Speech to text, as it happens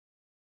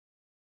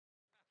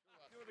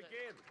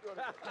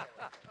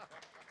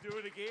Do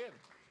it again.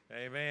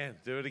 Amen.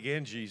 Do it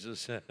again,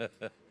 Jesus.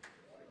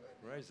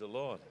 Praise the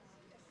Lord.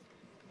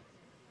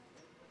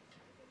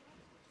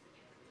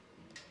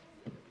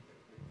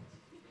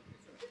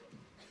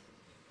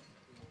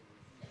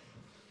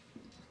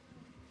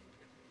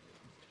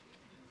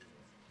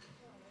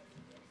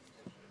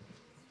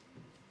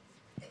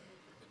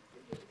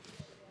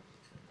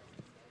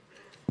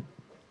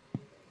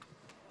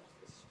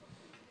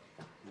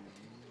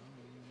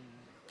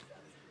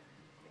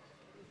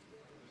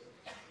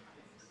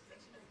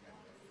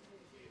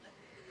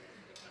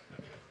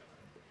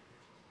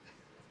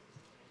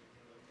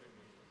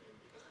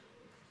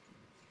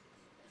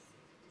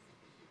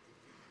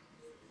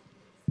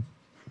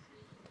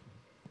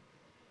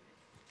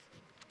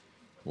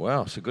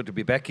 Wow, so good to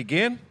be back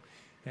again,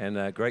 and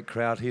a great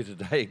crowd here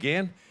today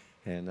again.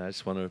 And I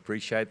just want to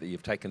appreciate that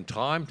you've taken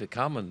time to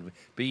come and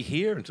be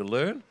here and to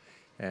learn.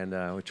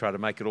 And we try to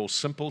make it all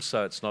simple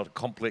so it's not a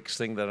complex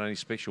thing that only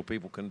special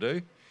people can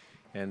do.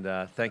 And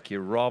thank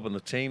you, Rob and the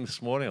team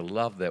this morning. I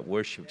love that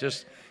worship.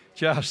 Just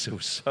it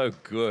was so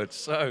good,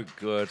 so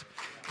good.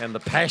 And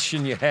the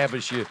passion you have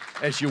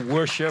as you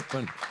worship,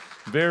 and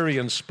very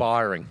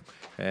inspiring.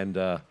 And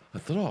I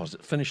thought, oh, is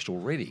it finished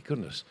already?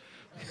 Goodness.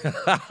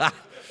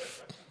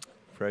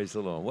 Praise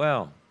the Lord.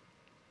 Well,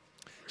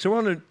 so we're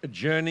on a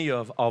journey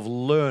of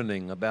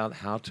learning about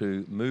how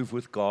to move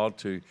with God,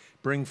 to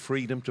bring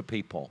freedom to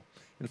people.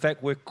 In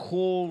fact, we're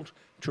called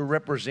to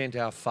represent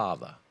our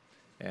Father.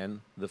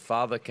 And the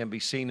Father can be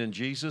seen in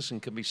Jesus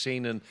and can be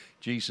seen in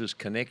Jesus'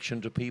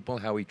 connection to people,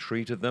 how he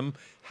treated them,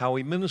 how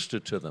he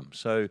ministered to them.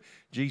 So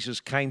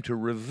Jesus came to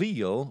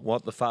reveal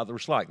what the Father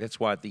was like. That's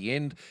why at the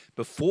end,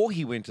 before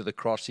he went to the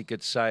cross, he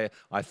could say,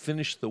 I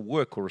finished the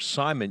work or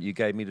assignment you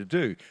gave me to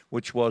do,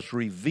 which was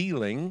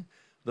revealing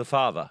the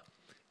Father.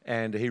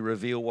 And he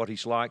revealed what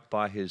he's like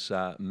by his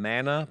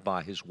manner,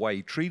 by his way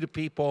he treated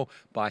people,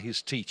 by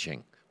his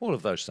teaching, all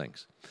of those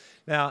things.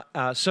 Now,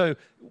 so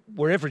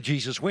wherever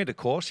Jesus went, of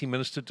course, he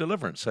ministered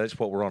deliverance. So that's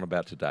what we're on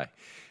about today.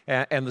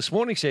 And this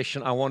morning's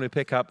session, I want to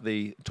pick up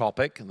the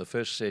topic, in the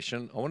first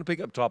session, I want to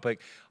pick up the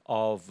topic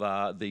of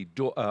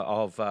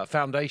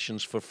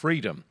foundations for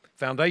freedom.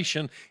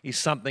 Foundation is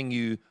something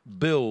you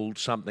build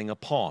something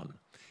upon.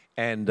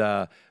 And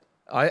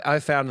I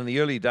found in the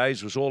early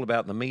days it was all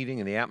about the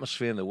meeting and the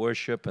atmosphere and the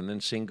worship and then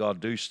seeing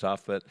God do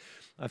stuff. But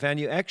I found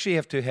you actually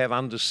have to have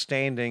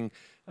understanding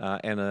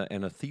and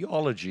a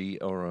theology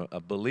or a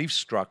belief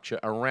structure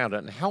around it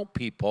and help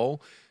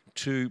people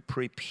to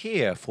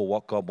prepare for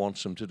what God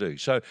wants them to do.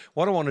 So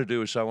what I want to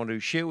do is I want to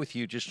share with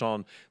you just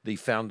on the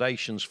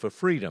foundations for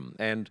freedom.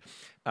 And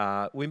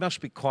we must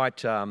be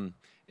quite,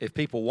 if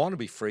people want to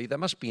be free, they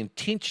must be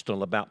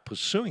intentional about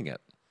pursuing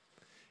it.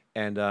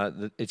 And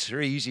it's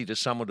very easy to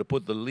someone to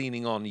put the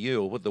leaning on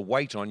you or put the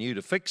weight on you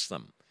to fix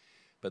them.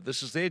 But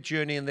this is their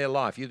journey in their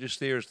life. You're just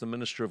there as the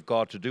minister of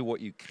God to do what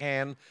you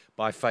can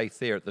by faith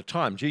there. At the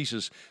time,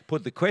 Jesus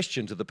put the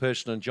question to the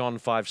person in John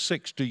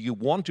 5:6, do you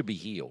want to be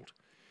healed?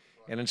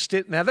 And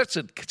instead, now it's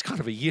kind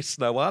of a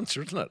yes-no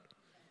answer, isn't it?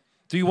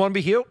 Do you want to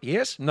be healed?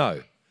 Yes?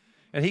 No.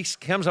 And he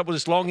comes up with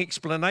this long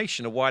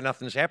explanation of why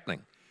nothing's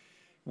happening,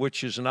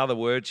 which is, in other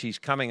words, he's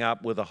coming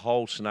up with a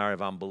whole scenario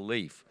of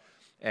unbelief.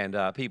 And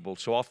people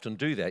so often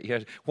do that. You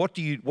know, what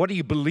do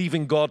you believe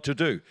in God to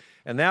do?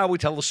 And now we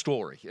tell the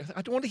story.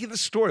 I don't want to hear the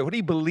story. What do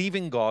you believe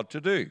in God to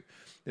do?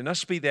 There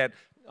must be that,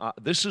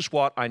 this is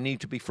what I need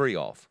to be free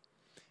of.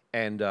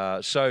 And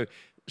so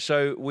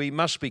we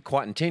must be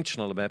quite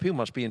intentional about it. People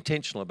must be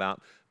intentional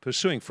about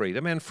pursuing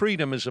freedom. And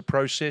freedom is a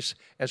process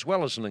as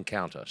well as an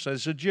encounter. So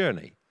it's a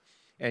journey.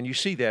 And you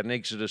see that in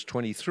Exodus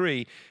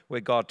 23,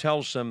 where God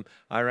tells them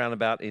around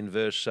about in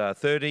verse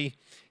 30,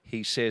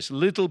 he says,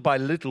 little by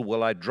little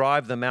will I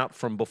drive them out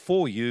from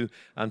before you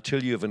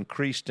until you have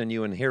increased and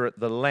you inherit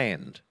the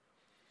land.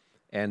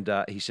 And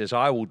he says,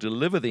 I will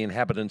deliver the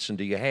inhabitants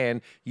into your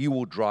hand, you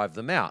will drive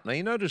them out. Now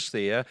you notice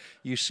there,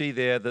 you see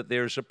there that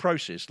there is a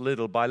process,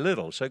 little by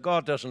little. So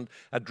God doesn't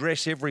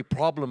address every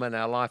problem in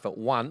our life at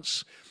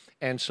once.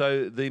 And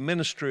so the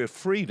ministry of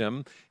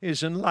freedom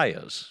is in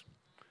layers.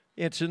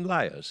 It's in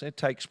layers. It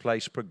takes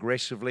place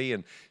progressively,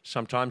 and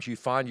sometimes you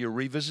find you're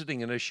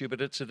revisiting an issue,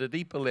 but it's at a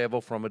deeper level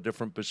from a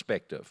different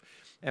perspective.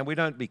 And we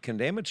don't be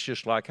condemned. It's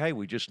just like, hey,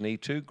 we just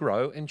need to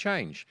grow and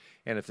change.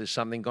 And if there's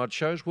something God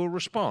shows, we'll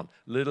respond.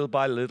 Little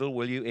by little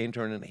will you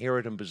enter and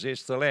inherit and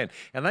possess the land.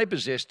 And they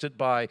possessed it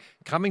by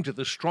coming to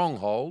the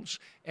strongholds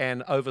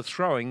and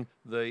overthrowing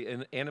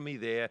the enemy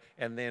there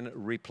and then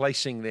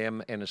replacing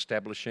them and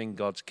establishing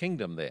God's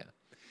kingdom there.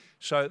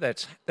 So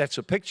that's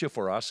a picture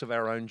for us of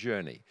our own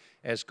journey.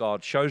 As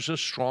God shows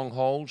us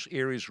strongholds,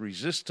 areas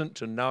resistant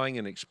to knowing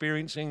and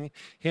experiencing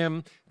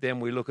Him, then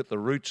we look at the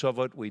roots of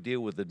it, we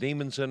deal with the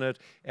demons in it,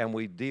 and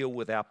we deal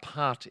with our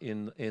part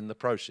in the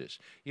process.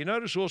 You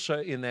notice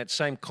also in that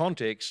same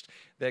context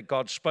that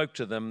God spoke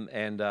to them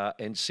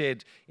and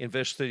said in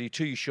verse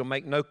 32, you shall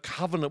make no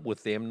covenant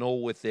with them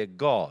nor with their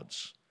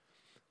gods.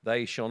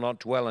 They shall not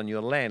dwell in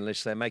your land,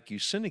 lest they make you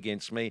sin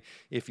against me.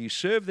 If you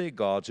serve their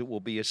gods, it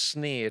will be a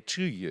snare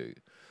to you.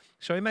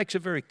 So he makes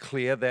it very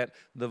clear that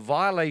the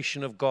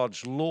violation of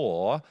God's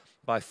law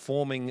by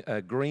forming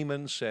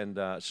agreements and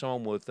so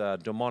on with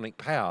demonic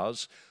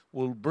powers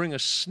will bring a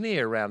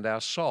snare around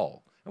our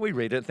soul. And we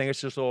read it and think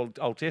it's just all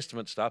Old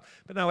Testament stuff.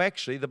 But no,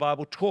 actually, the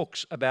Bible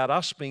talks about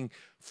us being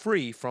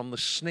free from the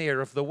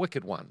snare of the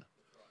wicked one.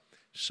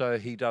 So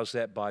he does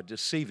that by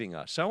deceiving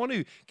us. So I want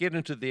to get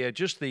into there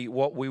just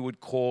what we would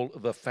call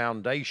the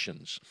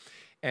foundations.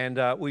 And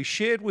we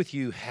shared with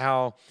you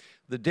how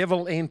the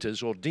devil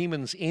enters, or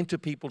demons enter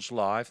people's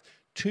life,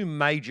 two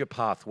major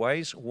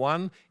pathways.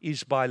 One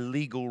is by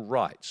legal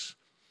rights.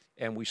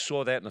 And we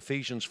saw that in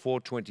Ephesians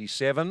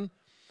 4:27.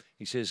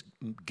 He says,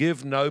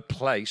 give no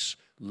place,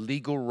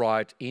 legal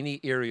right,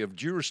 any area of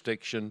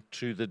jurisdiction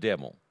to the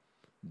devil.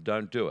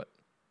 Don't do it.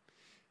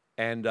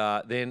 And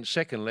then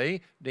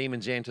secondly,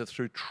 demons enter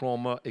through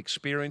trauma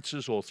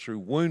experiences or through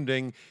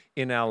wounding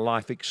in our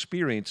life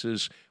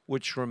experiences,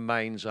 which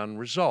remains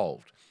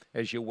unresolved.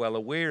 As you're well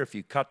aware, if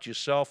you cut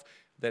yourself,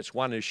 that's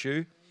one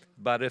issue.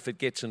 But if it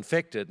gets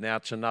infected, now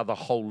it's another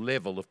whole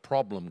level of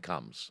problem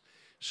comes.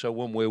 So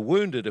when we're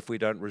wounded, if we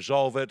don't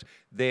resolve it,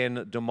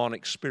 then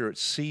demonic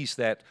spirits seize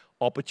that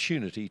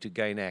opportunity to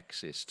gain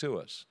access to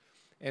us.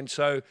 And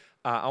so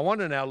I want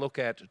to now look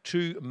at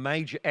two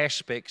major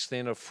aspects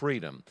then of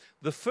freedom.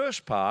 The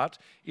first part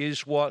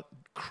is what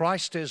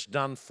Christ has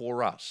done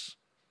for us.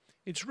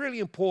 It's really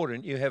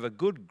important you have a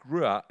good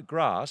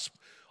grasp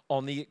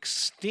on the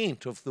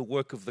extent of the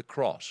work of the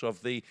cross,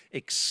 of the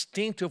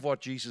extent of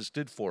what Jesus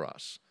did for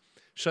us,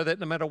 so that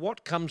no matter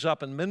what comes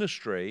up in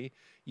ministry,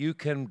 you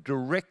can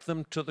direct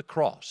them to the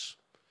cross.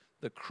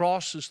 The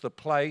cross is the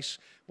place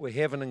where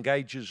heaven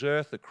engages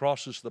earth. The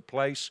cross is the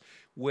place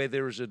where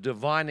there is a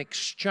divine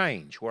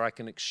exchange, where I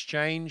can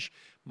exchange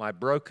my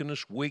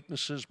brokenness,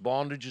 weaknesses,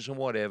 bondages, and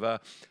whatever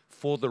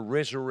for the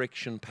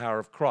resurrection power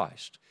of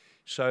Christ.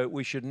 So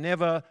we should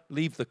never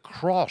leave the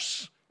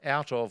cross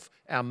out of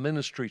our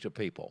ministry to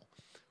people.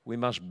 We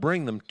must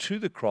bring them to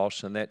the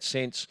cross in that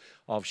sense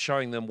of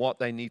showing them what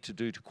they need to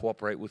do to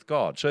cooperate with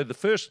God. So the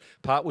first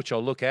part, which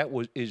I'll look at,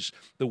 is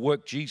the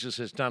work Jesus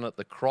has done at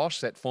the cross.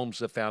 That forms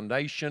the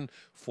foundation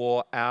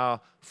for our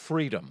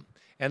freedom.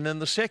 And then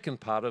the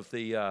second part of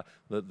the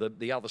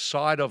other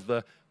side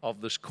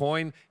of this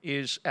coin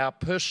is our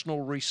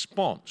personal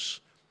response.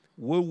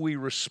 Will we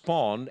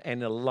respond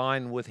and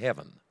align with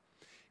heaven?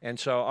 And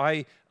so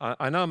I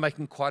know I'm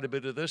making quite a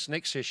bit of this.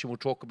 Next session we'll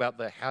talk about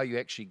how you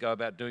actually go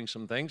about doing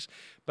some things.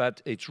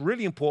 But it's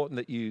really important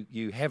that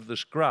you have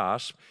this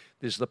grasp.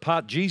 There's the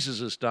part Jesus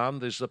has done.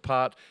 There's the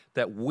part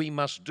that we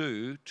must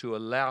do to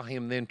allow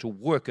him then to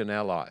work in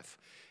our life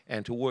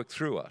and to work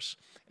through us.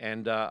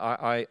 And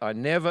I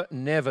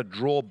never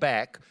draw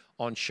back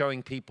on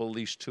showing people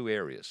these two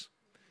areas.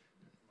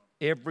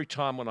 Every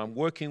time when I'm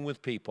working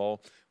with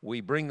people, we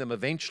bring them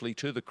eventually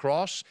to the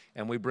cross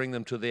and we bring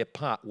them to their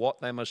part,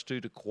 what they must do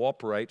to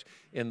cooperate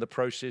in the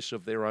process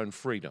of their own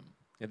freedom.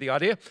 Get the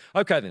idea?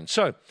 Okay then,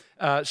 so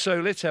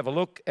let's have a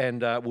look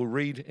and we'll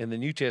read in the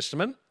New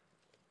Testament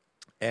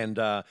and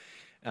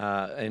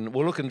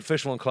we'll look in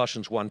first of all in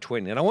Colossians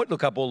 1:20. And I won't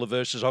look up all the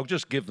verses, I'll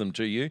just give them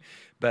to you,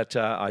 but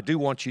I do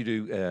want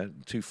you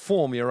to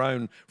form your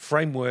own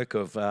framework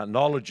of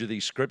knowledge of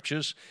these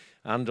scriptures.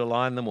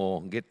 Underline them or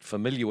get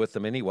familiar with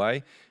them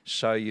anyway,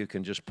 so you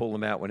can just pull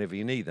them out whenever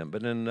you need them.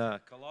 But in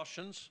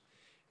Colossians,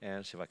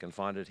 and see if I can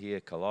find it here,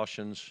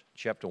 Colossians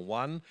chapter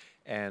 1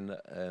 and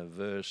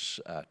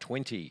verse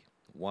 20.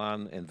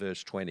 1 and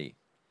verse 20.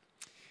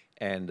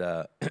 And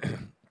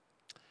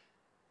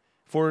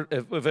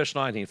verse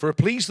 19, for it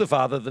pleased the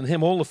Father that in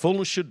him all the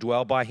fullness should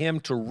dwell, by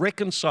him to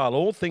reconcile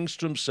all things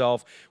to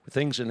himself,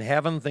 things in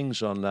heaven,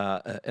 things on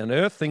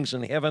earth, things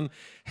in heaven,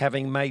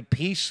 having made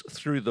peace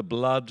through the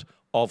blood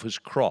of his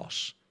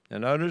cross.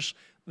 And notice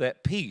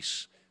that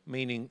peace,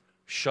 meaning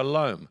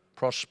shalom,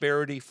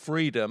 prosperity,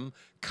 freedom,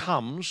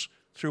 comes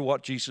through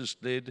what Jesus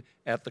did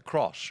at the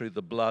cross, through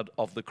the blood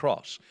of the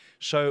cross.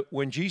 So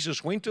when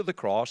Jesus went to the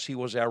cross, he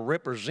was our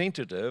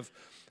representative,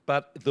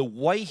 but the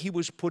way he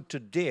was put to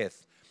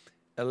death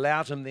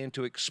allowed him then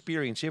to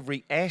experience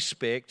every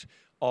aspect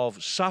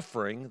of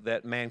suffering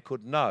that man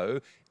could know,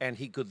 and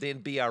he could then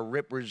be our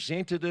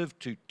representative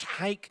to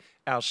take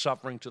our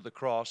suffering to the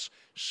cross,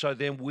 so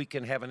then we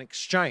can have an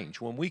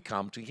exchange when we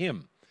come to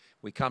him.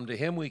 We come to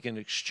him, we can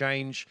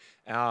exchange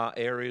our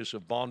areas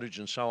of bondage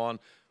and so on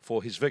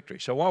for his victory.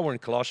 So while we're in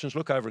Colossians,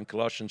 look over in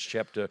Colossians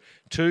chapter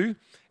 2,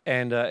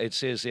 and it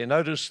says there,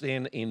 notice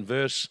then in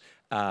verse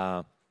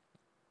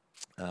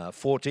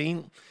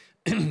 14,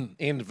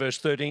 in verse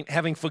 13,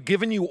 having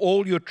forgiven you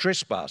all your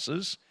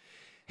trespasses,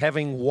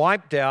 having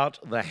wiped out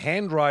the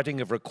handwriting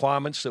of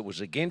requirements that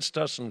was against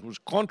us and was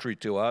contrary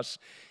to us,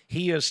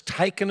 he has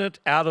taken it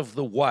out of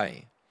the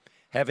way,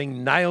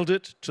 having nailed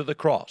it to the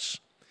cross.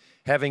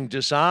 Having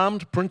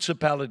disarmed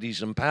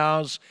principalities and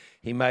powers,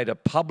 he made a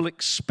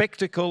public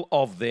spectacle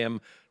of them,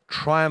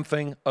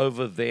 triumphing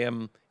over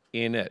them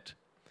in it.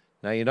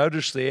 Now you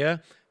notice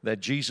there that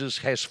Jesus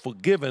has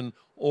forgiven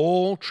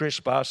all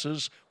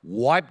trespasses,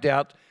 wiped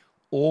out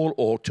all,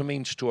 or to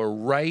means to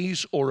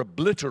erase or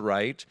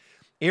obliterate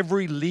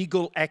every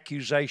legal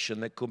accusation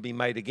that could be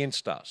made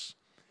against us.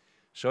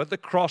 So at the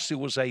cross, it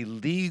was a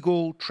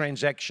legal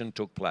transaction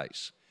took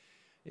place.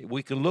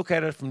 We can look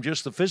at it from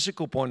just the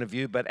physical point of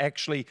view, but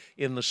actually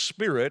in the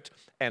spirit,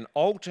 an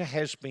altar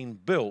has been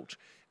built,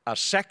 a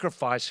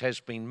sacrifice has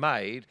been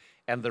made,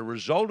 and the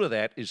result of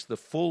that is the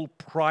full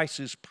price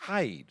is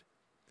paid.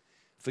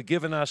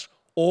 Forgiven us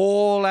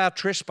all our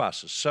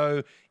trespasses.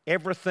 So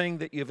everything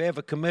that you've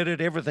ever committed,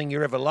 everything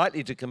you're ever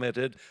likely to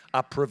commit,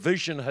 a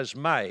provision has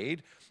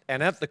made.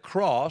 And at the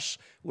cross,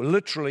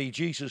 literally,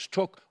 Jesus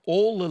took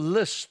all the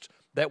list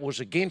that was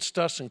against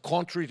us and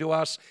contrary to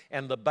us,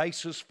 and the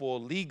basis for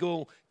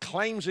legal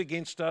claims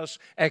against us,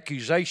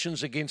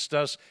 accusations against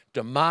us,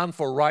 demand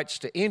for rights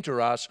to enter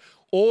us,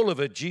 all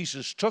of it,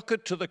 Jesus took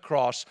it to the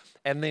cross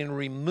and then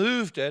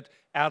removed it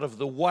out of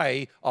the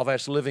way of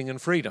us living in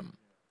freedom.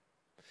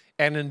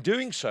 And in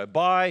doing so,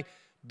 by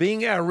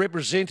being our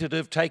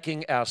representative,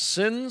 taking our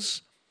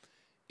sins,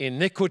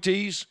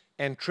 iniquities,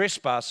 and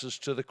trespasses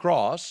to the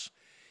cross,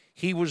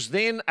 he was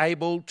then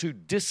able to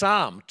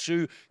disarm,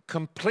 to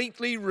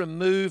completely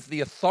remove the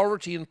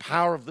authority and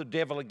power of the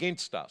devil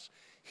against us.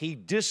 He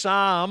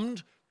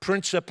disarmed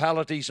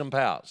principalities and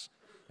powers.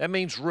 That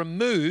means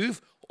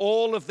remove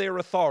all of their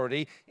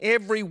authority,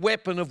 every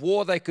weapon of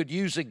war they could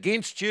use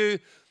against you,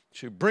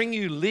 to bring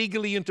you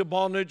legally into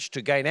bondage,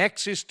 to gain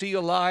access to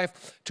your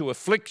life, to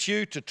afflict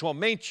you, to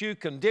torment you,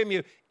 condemn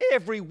you,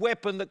 every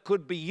weapon that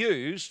could be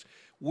used.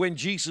 When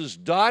Jesus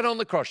died on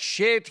the cross,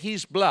 shed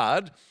his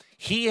blood,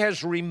 he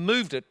has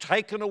removed it,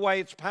 taken away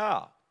its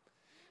power.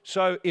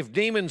 So if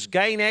demons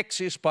gain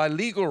access by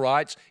legal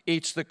rights,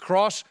 it's the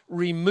cross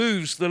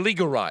removes the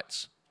legal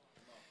rights.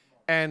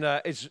 And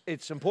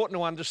it's important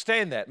to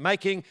understand that.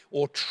 Making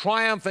or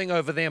triumphing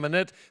over them.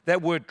 And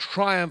that word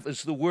triumph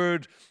is the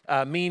word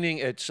meaning,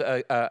 it's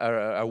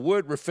a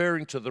word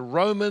referring to the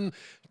Roman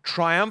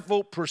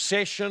triumphal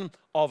procession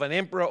of an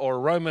emperor or a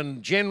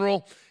Roman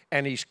general.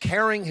 And he's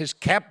carrying his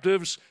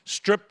captives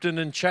stripped and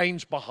in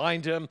chains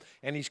behind him.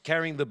 And he's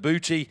carrying the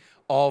booty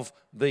of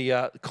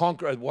the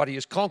conqueror, what he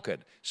has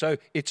conquered. So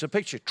it's a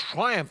picture.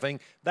 Triumphing,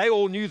 they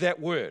all knew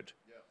that word.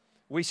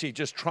 We see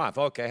just triumph.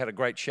 Okay, I had a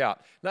great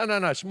shout. No,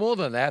 it's more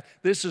than that.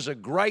 This is a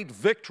great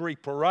victory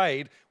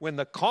parade when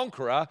the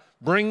conqueror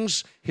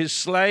brings his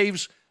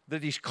slaves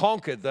that he's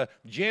conquered, the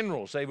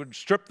generals. They would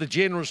strip the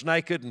generals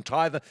naked and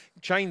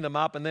chain them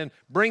up and then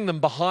bring them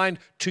behind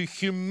to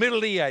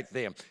humiliate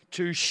them,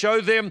 to show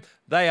them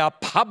they are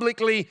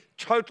publicly,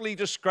 totally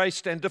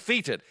disgraced and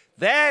defeated.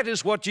 That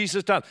is what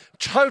Jesus done.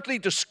 Totally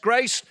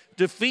disgraced,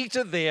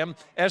 defeated them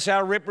as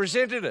our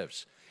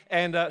representatives.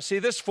 And see,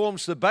 this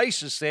forms the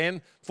basis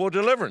then for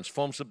deliverance,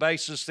 forms the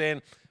basis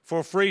then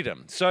for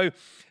freedom. So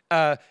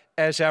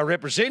as our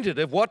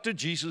representative, what did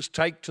Jesus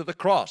take to the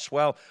cross?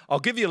 Well, I'll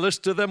give you a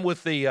list of them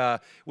with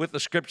the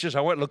scriptures.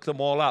 I won't look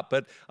them all up,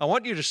 but I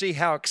want you to see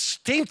how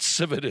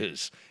extensive it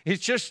is.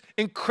 It's just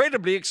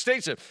incredibly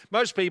extensive.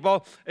 Most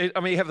people,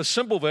 you have the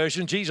simple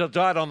version, Jesus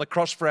died on the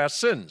cross for our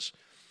sins.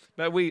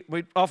 But we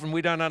often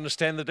don't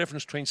understand the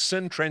difference between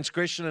sin,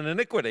 transgression, and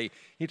iniquity.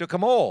 He took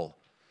them all.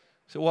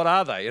 So what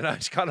are they?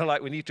 It's kind of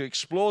like we need to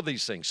explore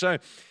these things.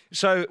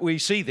 So we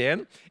see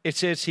then, it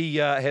says he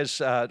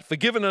has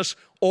forgiven us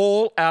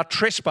all our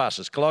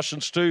trespasses,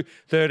 Colossians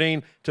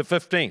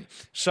 2:13-15.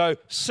 So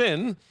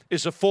sin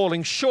is a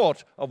falling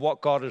short of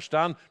what God has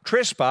done.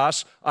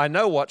 Trespass, I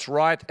know what's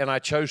right and I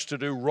chose to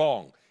do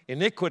wrong.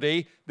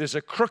 Iniquity, there's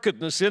a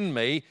crookedness in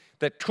me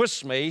that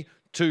twists me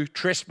to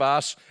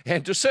trespass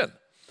and to sin.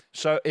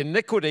 So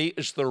iniquity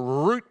is the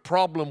root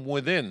problem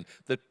within,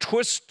 the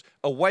twist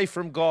away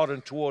from God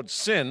and towards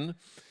sin.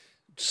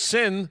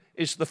 Sin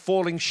is the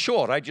falling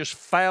short. I just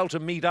fail to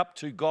meet up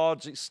to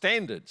God's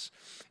standards.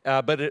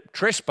 But at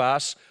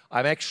trespass,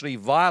 I'm actually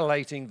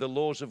violating the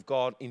laws of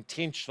God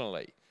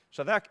intentionally.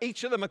 So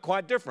each of them are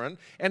quite different.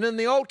 And in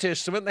the Old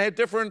Testament, they had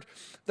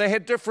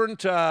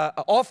different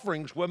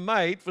offerings were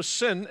made for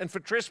sin and for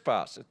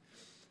trespass.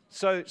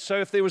 So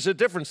if there was a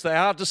difference, they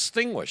are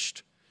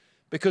distinguished.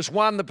 Because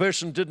one, the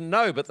person didn't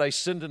know, but they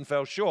sinned and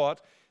fell short.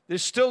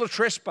 There's still a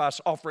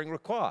trespass offering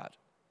required.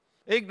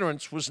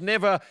 Ignorance was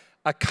never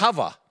a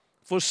cover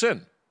for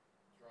sin.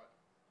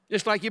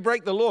 Just like you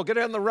break the law, get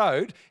down the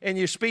road and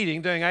you're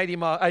speeding, doing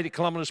 80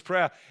 kilometers per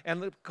hour,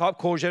 and the cop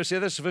calls you and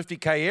says, this is a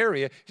 50K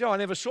area. You know, I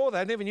never saw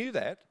that, I never knew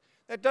that.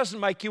 That doesn't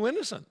make you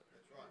innocent.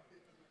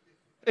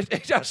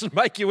 It doesn't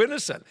make you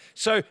innocent.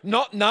 So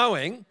not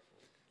knowing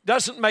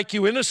doesn't make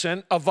you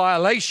innocent of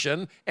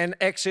violation and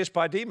access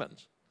by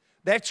demons.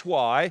 That's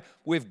why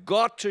we've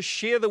got to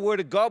share the word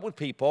of God with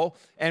people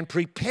and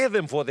prepare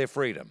them for their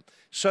freedom.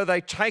 So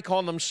they take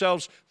on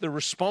themselves the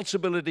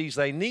responsibilities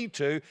they need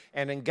to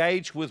and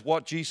engage with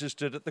what Jesus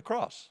did at the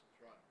cross.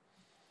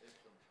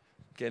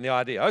 Getting the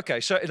idea. Okay,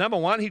 so number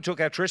one, he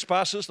took our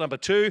trespasses. Number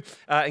two,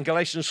 in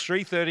Galatians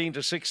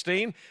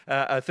 3:13-16,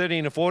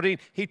 13-14,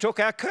 he took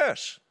our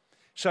curse.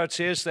 So it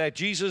says that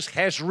Jesus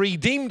has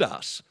redeemed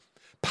us.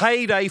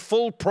 paid a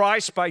full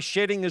price by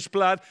shedding his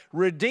blood,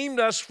 redeemed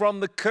us from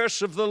the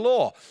curse of the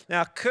law.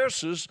 Now,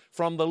 curses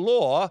from the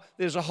law,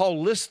 there's a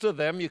whole list of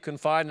them you can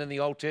find in the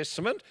Old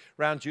Testament,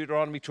 around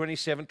Deuteronomy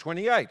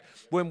 27:28.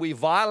 When we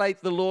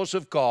violate the laws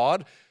of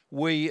God,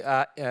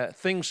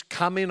 things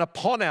come in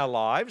upon our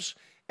lives,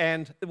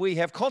 and we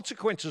have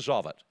consequences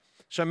of it.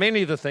 So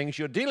many of the things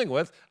you're dealing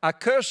with are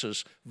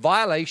curses,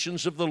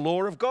 violations of the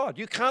law of God.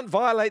 You can't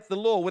violate the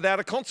law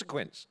without a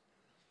consequence.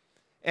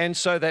 And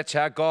so that's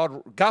how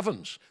God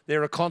governs.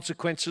 There are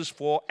consequences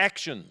for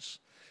actions.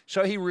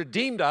 So he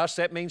redeemed us.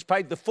 That means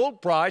paid the full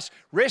price,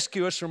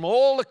 rescue us from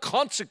all the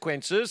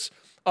consequences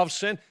of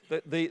sin,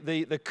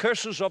 the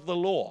curses of the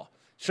law.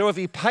 So if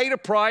he paid a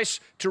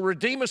price to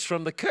redeem us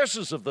from the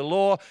curses of the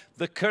law,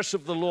 the curse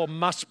of the law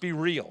must be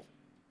real.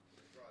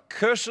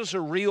 Curses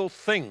are real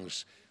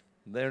things.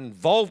 They're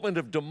involvement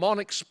of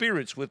demonic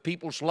spirits with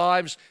people's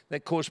lives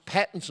that cause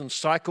patterns and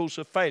cycles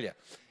of failure.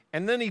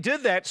 And then he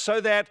did that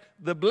so that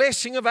the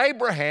blessing of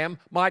Abraham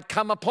might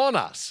come upon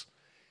us.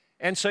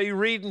 And so you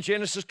read in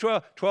Genesis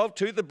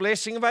 12:2, the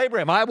blessing of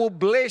Abraham. I will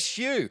bless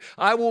you.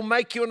 I will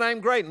make your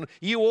name great. And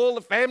you, all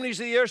the families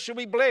of the earth, shall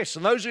be blessed.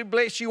 And those who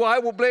bless you, I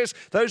will bless.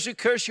 Those who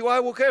curse you, I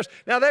will curse.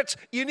 Now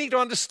you need to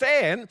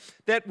understand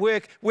that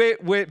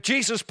where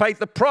Jesus paid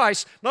the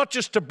price, not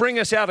just to bring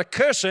us out of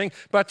cursing,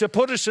 but to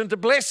put us into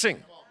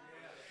blessing.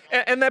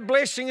 And that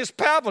blessing is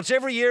powerful. It's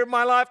every year of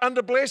my life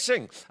under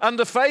blessing,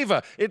 under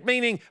favor. It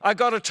meaning I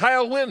got a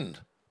tailwind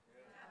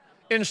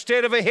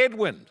instead of a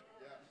headwind.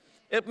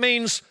 It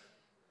means,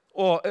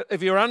 or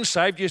if you're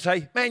unsaved, you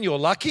say, man, you're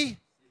lucky.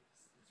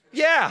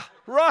 Yeah,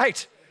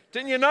 right.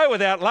 Didn't you know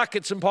without luck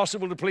it's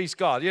impossible to please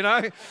God, you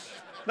know?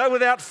 No,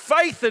 without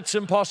faith it's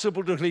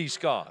impossible to please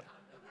God.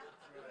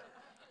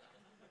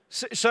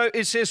 So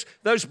it says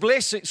those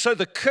blessings, so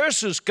the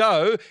curses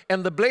go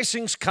and the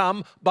blessings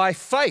come by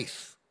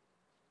faith.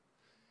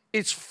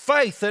 It's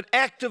faith that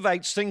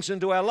activates things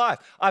into our life.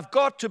 I've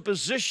got to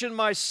position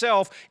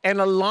myself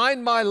and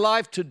align my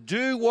life to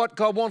do what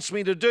God wants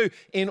me to do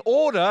in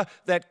order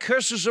that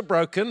curses are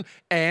broken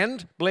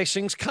and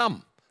blessings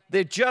come.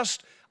 They're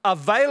just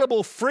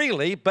available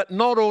freely, but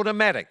not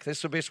automatic.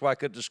 That's the best way I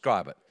could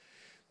describe it.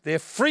 They're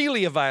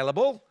freely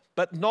available,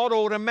 but not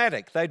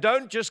automatic. They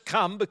don't just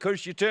come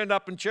because you turned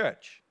up in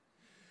church.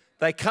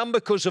 They come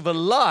because of a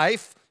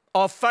life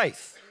of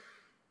faith.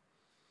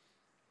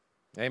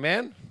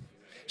 Amen?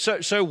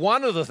 So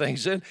one of the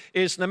things then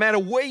is no matter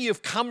where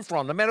you've come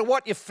from, no matter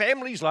what your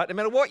family's like, no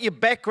matter what your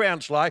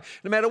background's like,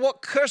 no matter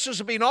what curses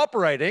have been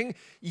operating,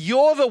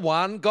 you're the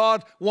one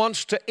God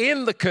wants to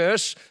end the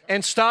curse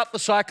and start the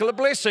cycle of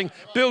blessing,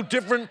 build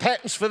different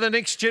patterns for the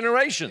next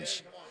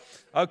generations.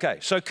 Okay,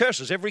 so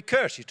curses, every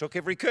curse. He took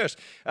every curse.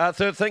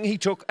 Third thing, he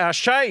took our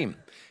shame.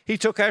 He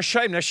took our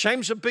shame. Now,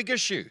 shame's a big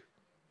issue.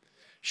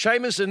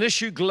 Shame is an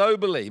issue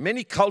globally.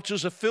 Many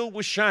cultures are filled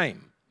with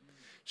shame.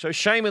 So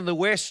shame in the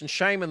West and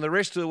shame in the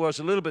rest of the world is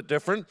a little bit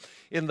different.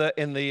 In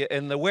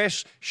the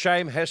West,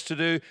 shame has to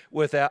do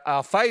with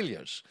our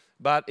failures.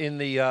 But in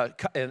the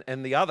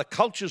other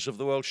cultures of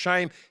the world,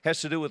 shame has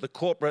to do with the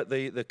corporate,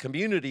 the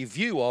community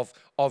view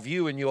of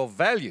you and your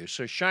values.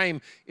 So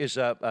shame is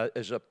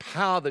a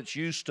power that's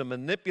used to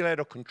manipulate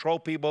or control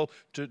people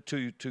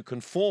to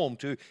conform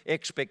to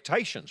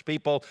expectations.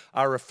 People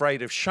are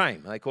afraid of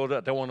shame. They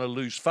don't want to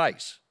lose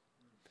face.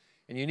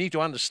 And you need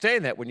to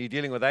understand that when you're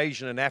dealing with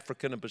Asian and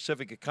African and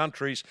Pacific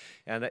countries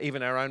and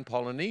even our own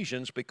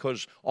Polynesians,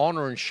 because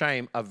honor and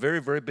shame are very,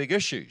 very big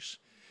issues.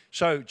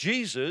 So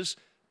Jesus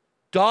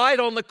died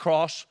on the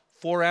cross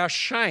for our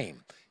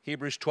shame.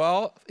 Hebrews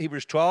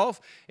 12,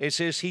 it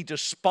says he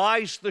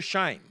despised the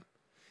shame.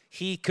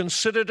 He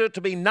considered it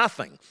to be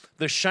nothing,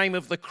 the shame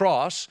of the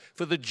cross,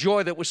 for the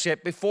joy that was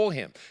set before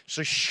him.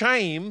 So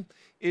shame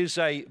is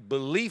a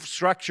belief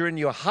structure in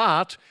your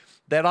heart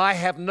that I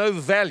have no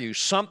value.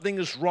 Something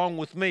is wrong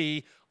with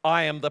me.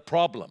 I am the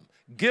problem.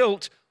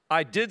 Guilt,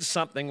 I did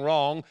something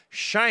wrong.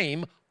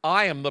 Shame,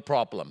 I am the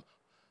problem.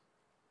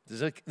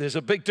 There's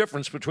a big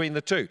difference between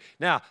the two.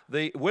 Now,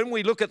 when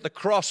we look at the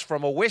cross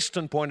from a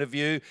Western point of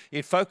view,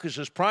 it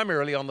focuses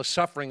primarily on the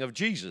suffering of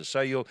Jesus.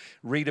 So you'll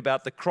read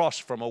about the cross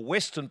from a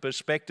Western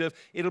perspective.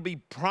 It'll be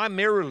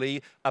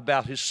primarily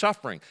about his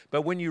suffering.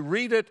 But when you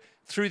read it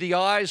through the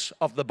eyes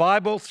of the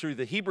Bible, through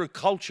the Hebrew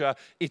culture,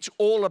 it's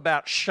all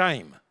about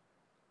shame.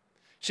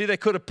 See, they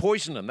could have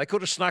poisoned him. They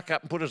could have snuck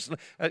up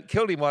and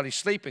killed him while he's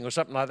sleeping or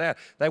something like that.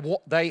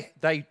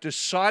 They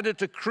decided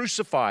to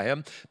crucify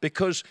him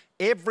because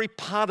every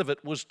part of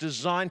it was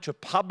designed to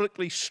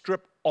publicly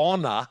strip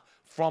honor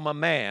from a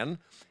man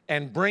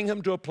and bring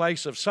him to a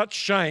place of such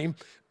shame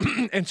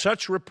and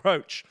such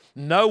reproach,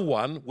 no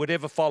one would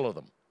ever follow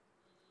them.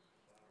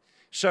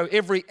 So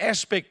every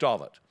aspect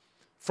of it,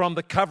 from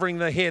the covering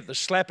the head, the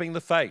slapping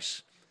the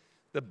face,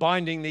 the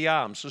binding the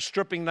arms, the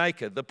stripping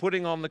naked, the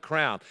putting on the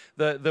crown,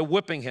 the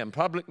whipping him,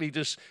 publicly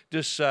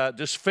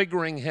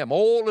disfiguring him.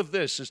 All of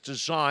this is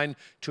designed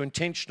to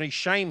intentionally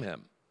shame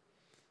him.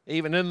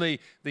 Even in the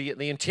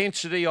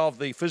intensity of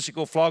the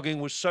physical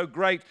flogging was so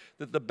great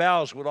that the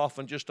bowels would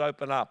often just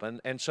open up,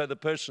 and so the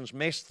persons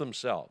messed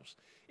themselves.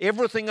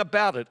 Everything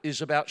about it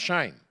is about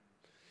shame.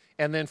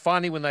 And then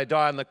finally, when they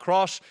die on the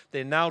cross,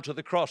 they're nailed to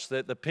the cross.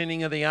 The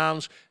pinning of the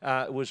arms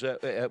was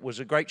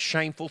a great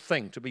shameful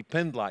thing, to be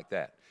pinned like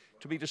that.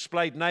 To be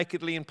displayed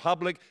nakedly in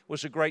public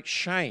was a great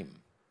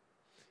shame.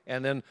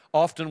 And then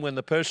often when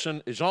the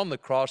person is on the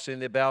cross, then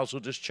their bowels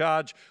will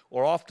discharge,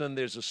 or often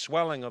there's a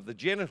swelling of the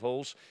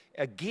genitals.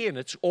 Again,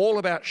 it's all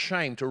about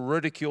shame, to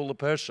ridicule the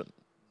person.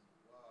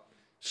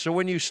 So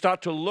when you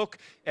start to look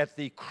at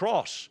the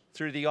cross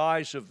through the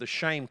eyes of the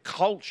shame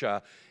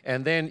culture,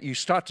 and then you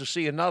start to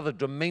see another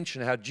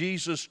dimension, how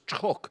Jesus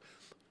took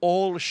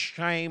all the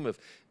shame of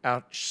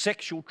our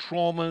sexual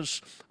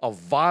traumas, of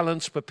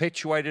violence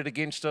perpetuated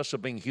against us,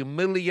 of being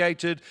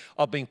humiliated,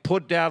 of being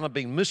put down, of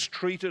being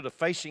mistreated, of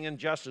facing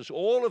injustice,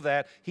 all of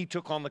that he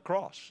took on the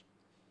cross.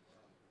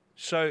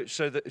 So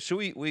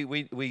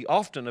we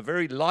often are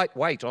very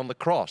lightweight on the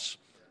cross,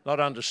 not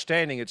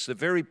understanding it's the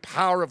very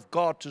power of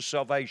God to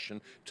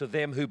salvation to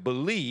them who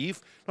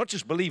believe, not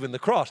just believe in the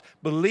cross,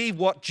 believe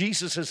what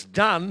Jesus has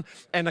done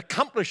and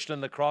accomplished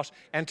in the cross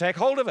and take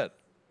hold of it.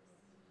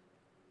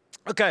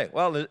 Okay,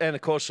 well, and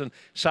of course in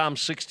Psalm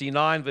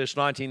 69, verse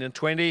 19 and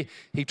 20,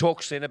 he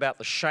talks then about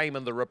the shame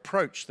and the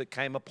reproach that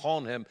came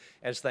upon him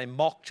as they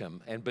mocked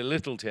him and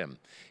belittled him.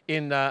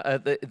 In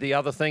the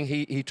other thing,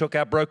 he took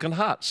our broken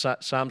hearts.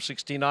 Psalm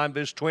 69,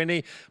 verse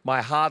 20,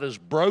 my heart is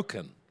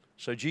broken.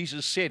 So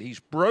Jesus said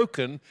he's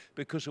broken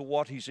because of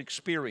what he's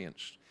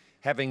experienced.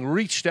 Having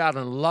reached out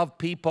and loved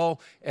people,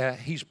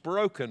 he's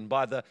broken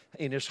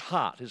in his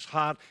heart. His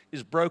heart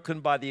is broken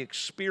by the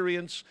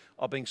experience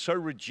of being so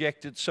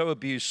rejected, so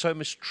abused, so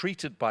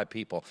mistreated by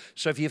people.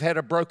 So if you've had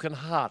a broken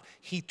heart,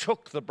 he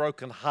took the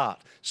broken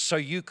heart so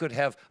you could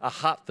have a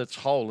heart that's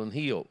whole and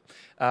healed.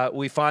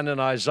 We find in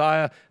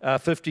Isaiah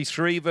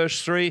 53,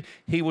 verse 3,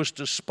 he was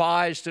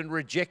despised and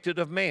rejected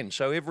of men.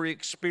 So every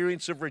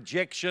experience of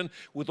rejection,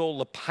 with all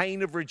the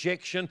pain of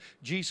rejection,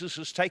 Jesus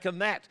has taken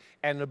that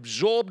and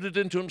absorbed it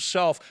into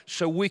himself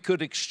so we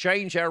could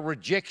exchange our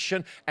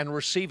rejection and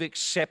receive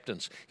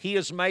acceptance. He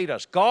has made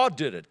us. God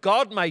did it.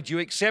 God made you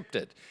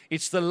accepted.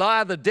 It's the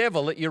lie of the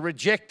devil that you're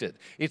rejected.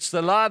 It's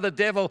the lie of the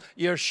devil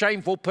you're a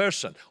shameful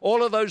person.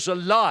 All of those are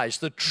lies.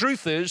 The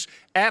truth is,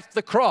 at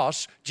the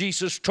cross,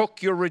 Jesus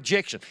took your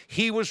rejection.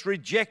 He was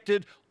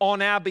rejected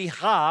on our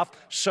behalf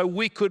so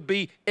we could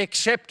be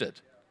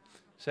accepted.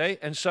 See?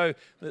 And so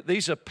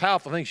these are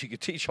powerful things. You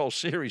could teach a whole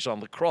series on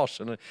the cross.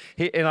 And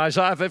in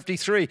Isaiah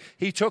 53,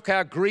 he took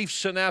our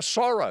griefs and our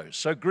sorrows.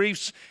 So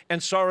griefs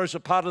and sorrows are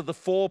part of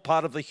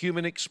the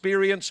human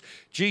experience.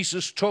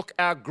 Jesus took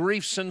our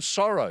griefs and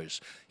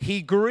sorrows.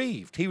 He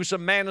grieved. He was a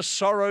man of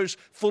sorrows,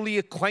 fully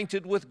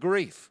acquainted with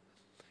grief.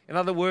 In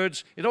other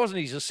words,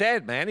 he's a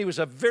sad man. He was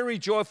a very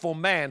joyful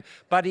man,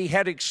 but he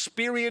had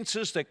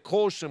experiences that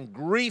caused him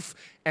grief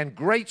and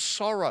great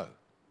sorrow.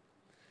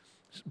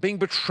 Being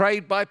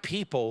betrayed by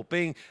people,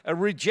 being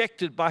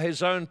rejected by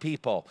his own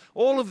people.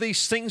 All of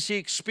these things he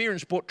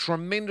experienced brought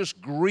tremendous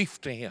grief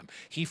to him.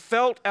 He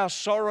felt our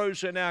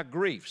sorrows and our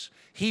griefs.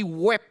 He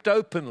wept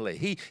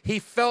openly. He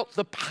felt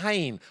the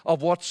pain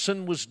of what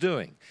sin was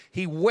doing.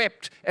 He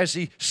wept as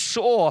he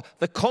saw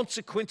the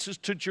consequences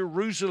to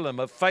Jerusalem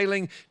of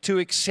failing to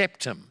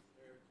accept him.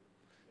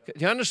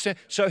 You understand?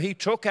 So he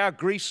took our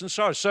griefs and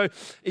sorrows. So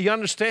you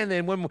understand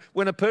then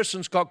when a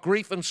person's got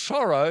grief and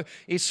sorrow,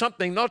 it's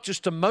something not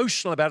just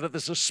emotional about it,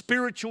 there's a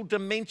spiritual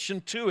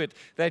dimension to it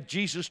that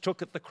Jesus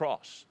took at the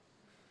cross.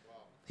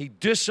 He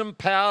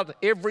disempowered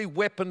every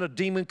weapon a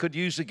demon could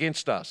use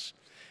against us.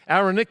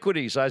 Our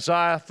iniquities,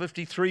 Isaiah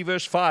 53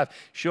 verse 5,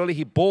 surely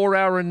he bore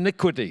our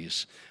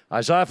iniquities.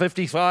 Isaiah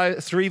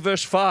 53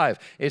 verse 5,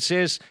 it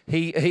says,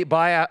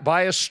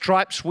 by his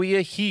stripes we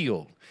are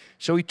healed.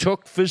 So he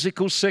took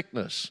physical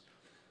sickness.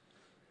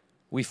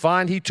 We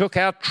find he took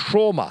our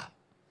trauma.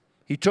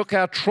 He took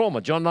our trauma.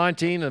 John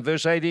 19 and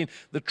verse 18,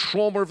 the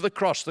trauma of the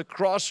cross. The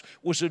cross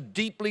was a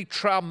deeply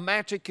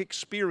traumatic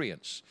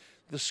experience.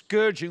 The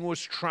scourging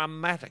was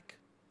traumatic.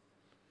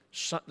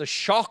 So the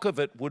shock of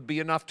it would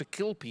be enough to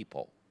kill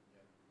people.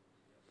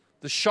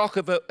 The shock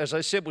of it, as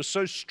I said, was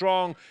so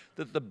strong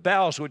that the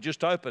bowels were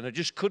just open. It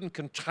just couldn't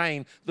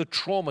contain the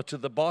trauma to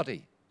the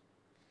body.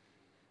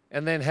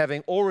 And then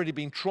having already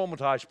been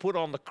traumatized, put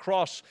on the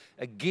cross,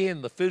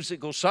 again, the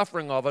physical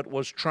suffering of it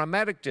was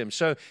traumatic to him.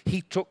 So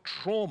he took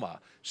trauma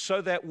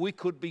so that we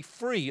could be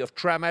free of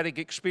traumatic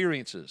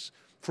experiences.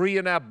 Free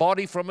in our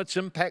body from its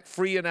impact,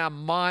 free in our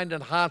mind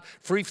and heart,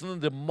 free from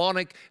the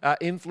demonic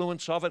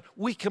influence of it.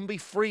 We can be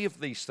free of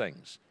these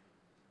things.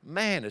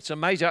 Man, it's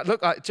amazing.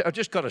 Look, I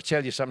just got to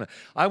tell you something.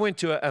 I went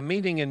to a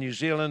meeting in New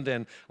Zealand,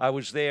 and I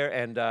was there,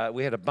 and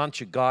we had a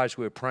bunch of guys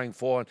we were praying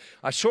for. And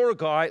I saw a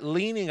guy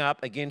leaning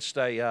up against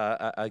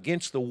the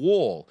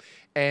wall,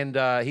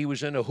 and he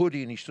was in a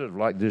hoodie, and he stood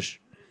like this,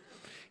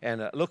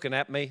 and looking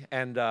at me.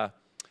 And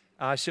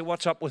I said,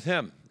 "What's up with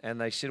him?"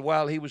 And they said,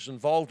 "Well, he was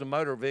involved in a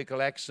motor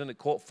vehicle accident. It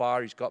caught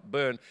fire. He's got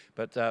burned,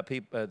 but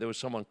there was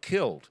someone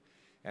killed,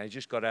 and he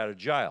just got out of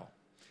jail,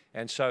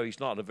 and so he's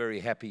not a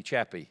very happy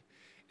chappy."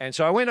 And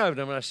so I went over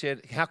to him and I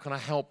said, "How can I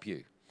help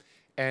you?"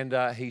 And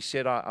he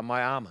said,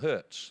 "My arm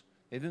hurts."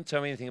 He didn't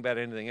tell me anything about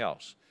anything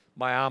else.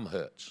 my arm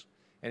hurts.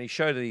 And he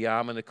showed her the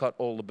arm, and it got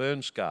all the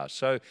burn scars.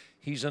 So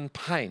he's in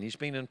pain. He's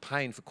been in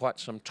pain for quite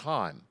some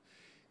time.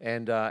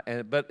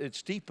 But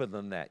it's deeper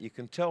than that. You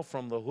can tell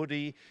from the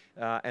hoodie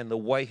and the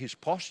way his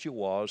posture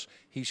was,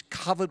 he's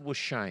covered with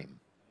shame.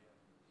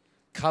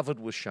 Covered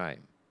with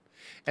shame.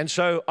 And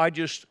so I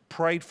just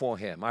prayed for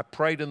him. I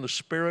prayed in the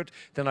Spirit.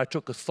 Then I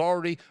took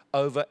authority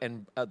over,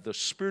 and the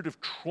spirit of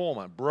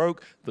trauma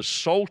broke the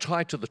soul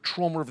tie to the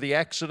trauma of the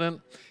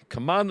accident,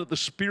 commanded the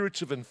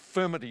spirits of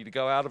infirmity to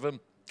go out of him,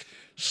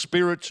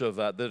 spirits of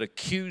that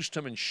accused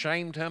him and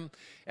shamed him,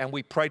 and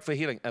we prayed for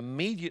healing.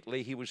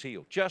 Immediately he was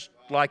healed, just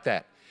like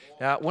that.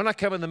 Now, when I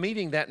came in the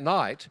meeting that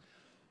night,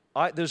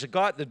 there's a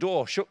guy at the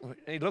door,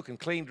 he looking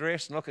clean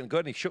dressed and looking good,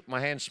 and he shook my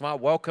hand,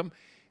 smiled, welcome.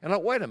 And I'm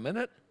like, wait a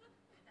minute.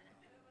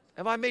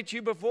 Have I met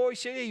you before? He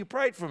said, yeah, you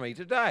prayed for me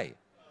today.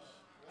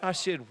 I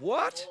said,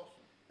 what?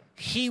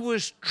 He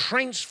was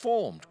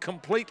transformed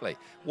completely.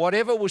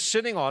 Whatever was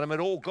sitting on him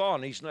had all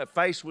gone. His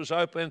face was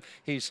open.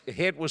 His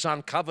head was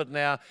uncovered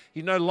now.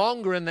 He's no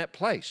longer in that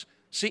place.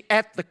 See,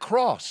 at the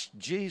cross,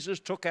 Jesus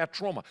took our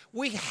trauma.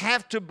 We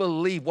have to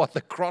believe what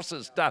the cross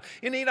has done.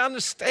 You need to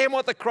understand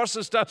what the cross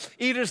has done.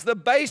 It is the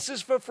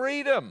basis for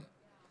freedom.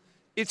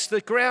 It's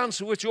the grounds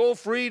to which all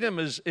freedom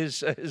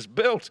is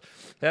built.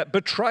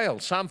 Betrayal,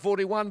 Psalm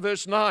 41,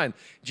 verse 9.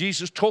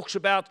 Jesus talks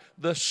about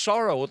the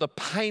sorrow or the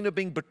pain of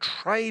being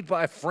betrayed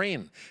by a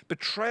friend.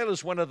 Betrayal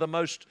is one of the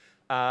most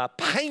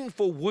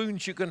painful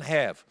wounds you can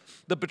have.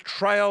 The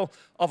betrayal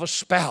of a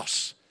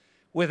spouse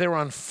where they're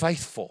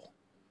unfaithful.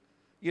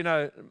 You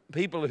know,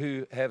 people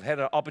who have had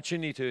an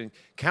opportunity to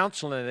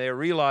counsel in there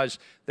realize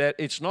that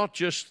it's not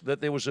just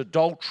that there was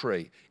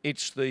adultery,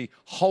 it's the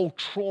whole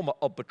trauma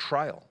of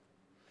betrayal.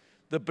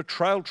 The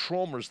betrayal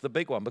trauma is the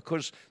big one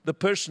because the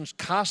person's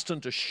cast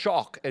into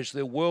shock as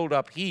their world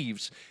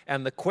upheaves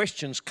and the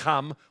questions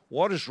come,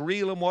 what is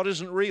real and what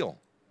isn't real?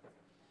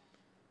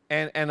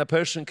 And a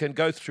person can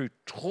go through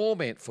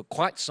torment for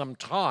quite some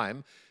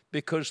time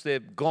because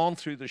they've gone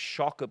through the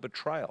shock of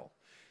betrayal.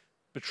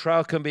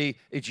 Betrayal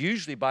it's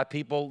usually by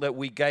people that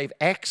we gave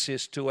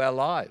access to our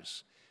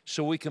lives.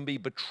 So we can be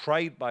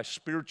betrayed by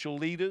spiritual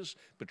leaders,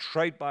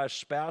 betrayed by a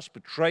spouse,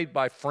 betrayed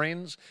by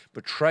friends,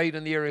 betrayed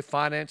in the area of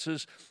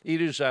finances.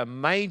 It is a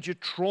major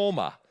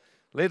trauma,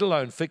 let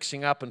alone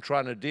fixing up and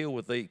trying to deal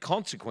with the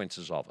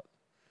consequences of it.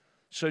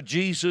 So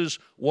Jesus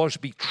was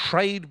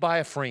betrayed by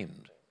a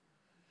friend.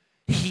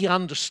 He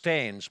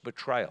understands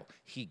betrayal.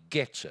 He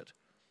gets it.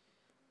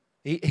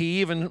 He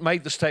even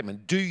made the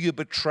statement, do you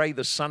betray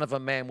the Son of a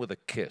Man with a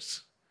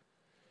kiss?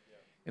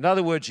 In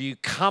other words, are you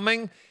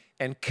coming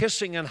and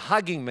kissing and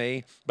hugging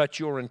me, but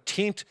your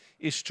intent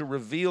is to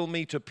reveal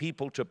me to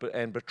people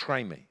and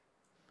betray me?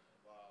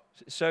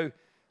 So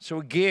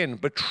again,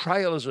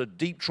 betrayal is a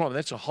deep trauma.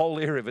 That's a whole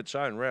area of its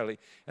own, really.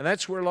 And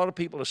that's where a lot of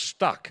people are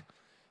stuck,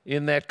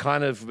 in that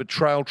kind of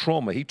betrayal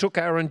trauma. He took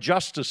our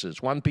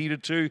injustices, 1 Peter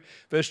 2,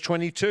 verse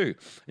 22.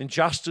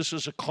 Injustice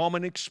is a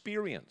common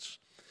experience.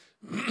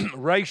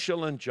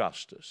 Racial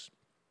injustice,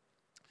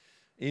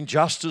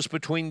 injustice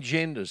between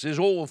genders. There's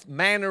all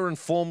manner and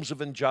forms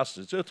of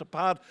injustice. It's a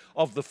part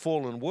of the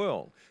fallen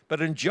world.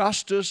 But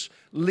injustice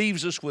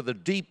leaves us with a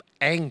deep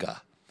anger.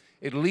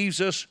 It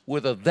leaves us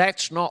with a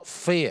that's not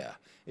fair.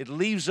 It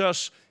leaves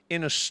us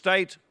in a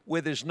state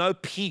where there's no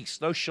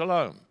peace, no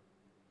shalom.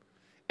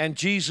 And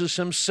Jesus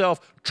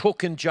himself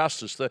took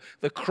injustice.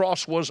 The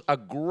cross was a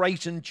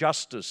great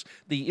injustice.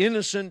 The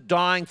innocent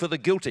dying for the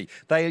guilty.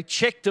 They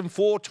checked him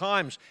 4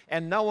 times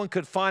and no one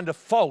could find a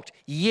fault,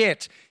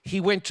 yet he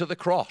went to the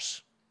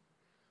cross.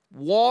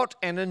 What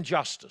an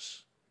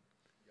injustice.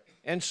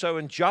 And so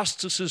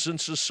injustices in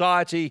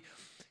society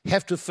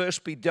have to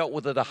first be dealt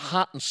with at a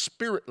heart and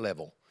spirit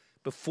level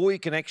before you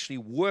can actually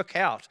work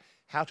out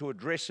how to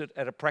address it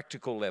at a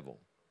practical level.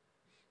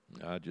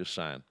 Just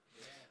saying.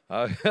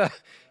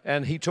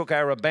 And he took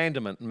our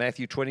abandonment.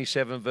 Matthew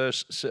 27,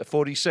 verse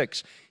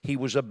 46. He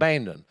was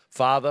abandoned.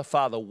 Father,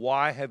 Father,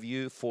 why have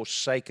you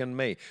forsaken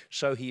me?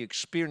 So he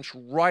experienced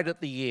right at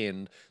the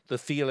end the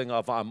feeling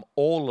of I'm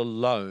all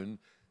alone.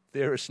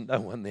 There is no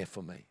one there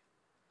for me.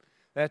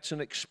 That's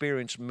an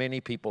experience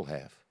many people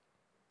have.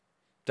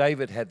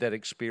 David had that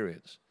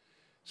experience.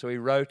 So he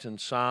wrote in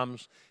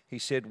Psalms, he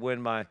said,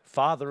 when my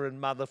father and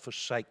mother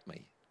forsake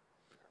me,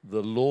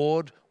 the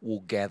Lord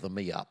will gather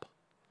me up.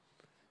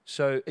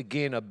 So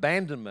again,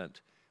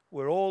 abandonment,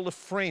 where all the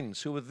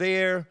friends who were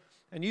there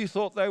and you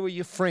thought they were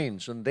your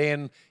friends, and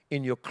then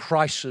in your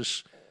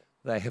crisis,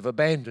 they have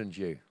abandoned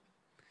you.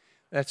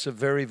 That's a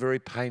very, very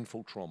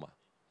painful trauma.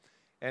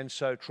 And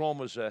so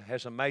trauma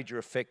has a major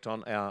effect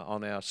on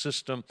our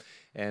system,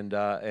 and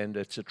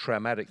it's a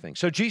traumatic thing.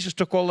 So Jesus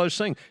took all those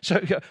things. So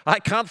I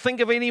can't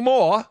think of any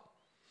more,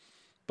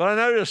 but I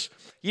notice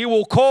you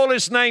will call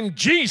his name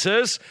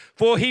Jesus,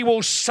 for he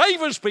will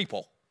save his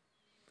people.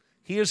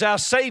 He is our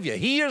Savior.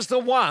 He is the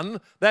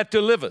one that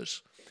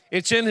delivers.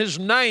 It's in his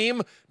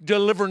name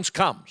deliverance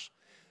comes.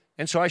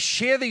 And so I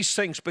share these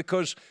things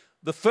because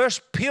the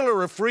first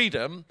pillar of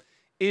freedom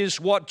is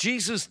what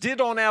Jesus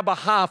did on our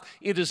behalf.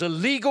 It is a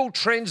legal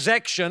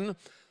transaction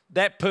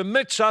that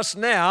permits us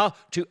now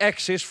to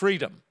access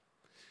freedom.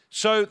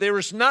 So there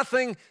is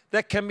nothing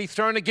that can be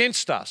thrown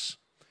against us.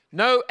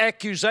 No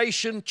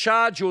accusation,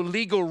 charge, or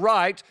legal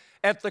right.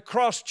 At the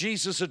cross,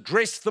 Jesus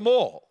addressed them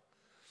all.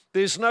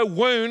 There's no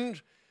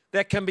wound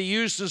that can be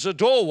used as a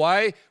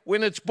doorway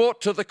when it's brought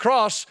to the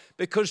cross,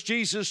 because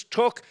Jesus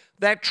took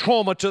that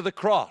trauma to the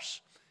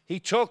cross. He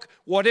took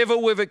whatever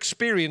we've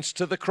experienced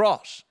to the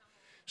cross.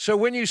 So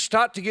when you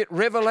start to get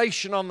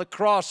revelation on the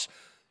cross,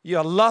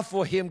 your love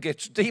for Him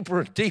gets deeper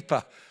and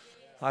deeper.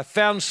 I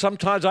found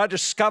sometimes I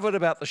discovered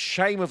about the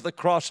shame of the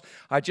cross.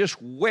 I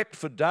just wept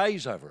for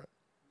days over it.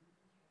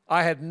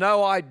 I had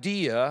no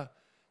idea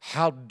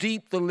how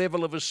deep the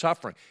level of His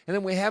suffering. And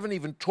then we haven't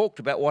even talked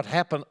about what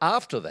happened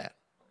after that.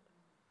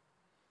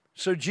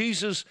 So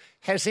Jesus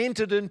has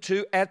entered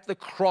into, at the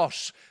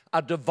cross,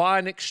 a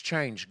divine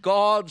exchange.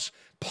 God's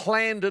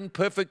planned and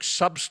perfect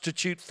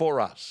substitute for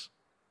us.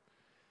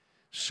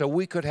 So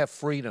we could have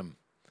freedom.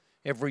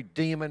 Every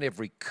demon,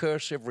 every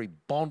curse, every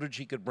bondage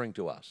He could bring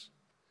to us.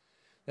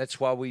 That's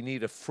why we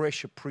need a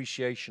fresh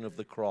appreciation of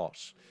the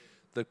cross.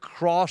 The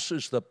cross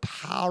is the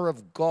power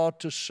of God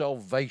to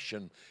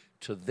salvation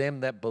to them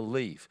that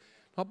believe.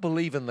 Not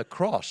believe in the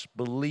cross,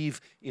 believe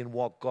in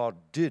what God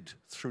did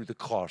through the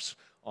cross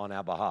on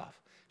our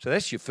behalf. So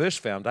that's your first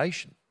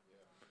foundation.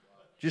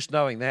 Just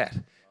knowing that.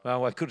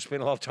 Well, I could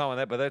spend a lot of time on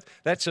that, but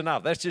that's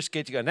enough. That's just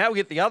get you going. Now we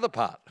get the other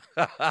part.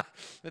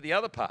 The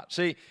other part.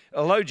 See,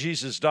 although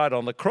Jesus died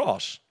on the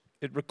cross,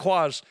 it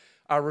requires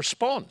a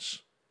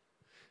response.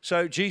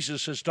 So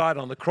Jesus has died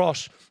on the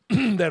cross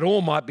that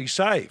all might be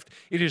saved.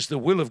 It is the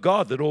will of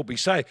God that all be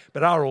saved,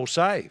 but are all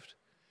saved?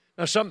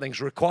 Now, something's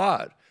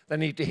required. They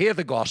need to hear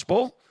the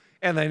gospel,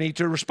 and they need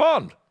to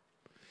respond.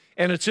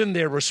 And it's in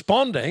their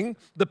responding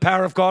the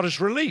power of God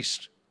is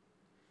released.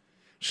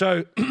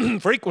 So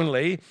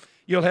frequently,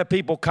 you'll have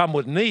people come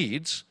with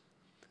needs,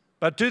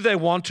 but do they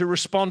want to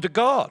respond to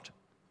God?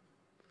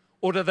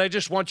 Or do they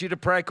just want you to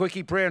pray a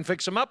quickie prayer and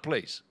fix them up,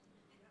 please?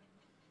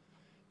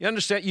 You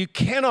understand? You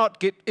cannot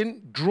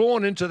get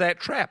drawn into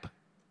that trap.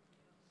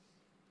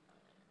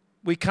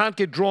 We can't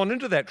get drawn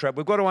into that trap.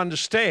 We've got to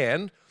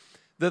understand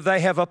that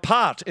they have a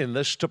part in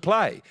this to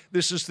play.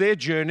 This is their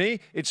journey.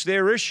 It's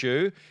their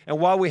issue. And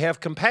while we have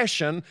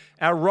compassion,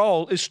 our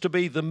role is to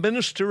be the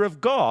minister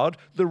of God,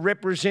 the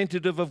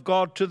representative of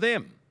God to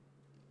them.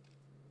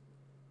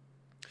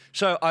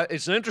 So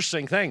it's an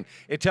interesting thing.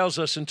 It tells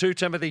us in 2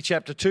 Timothy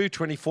chapter 2,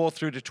 24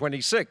 through to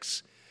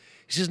 26.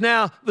 He says,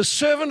 now, the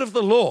servant of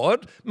the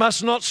Lord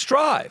must not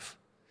strive.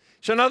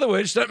 So in other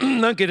words,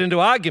 don't get into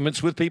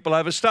arguments with people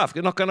over stuff.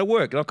 They're not going to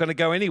work. They're not going to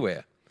go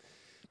anywhere.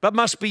 But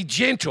must be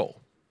gentle.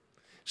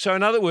 So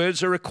in other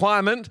words, a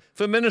requirement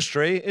for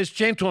ministry is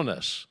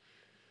gentleness.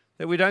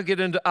 That we don't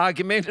get into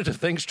argumentative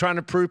things, trying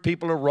to prove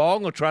people are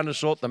wrong or trying to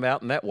sort them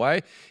out in that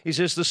way. He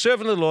says, the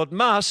servant of the Lord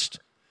must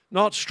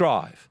not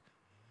strive.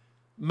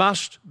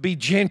 Must be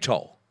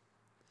gentle.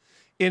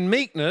 In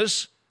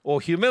meekness, or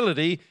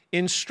humility,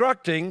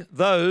 instructing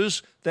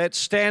those that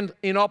stand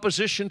in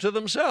opposition to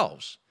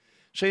themselves.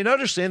 So you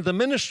notice then, the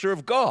minister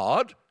of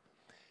God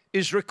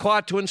is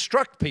required to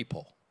instruct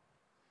people.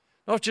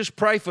 Not just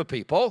pray for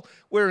people,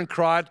 we're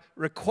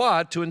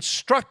required to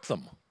instruct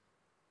them.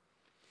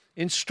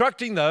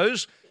 Instructing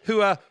those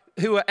who are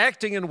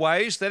acting in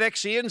ways that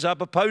actually ends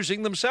up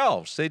opposing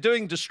themselves. They're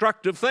doing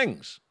destructive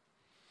things.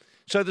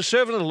 So the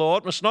servant of the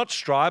Lord must not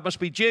strive, must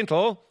be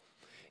gentle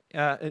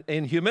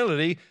in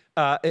humility,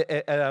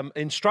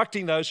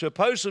 instructing those who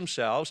oppose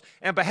themselves,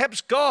 and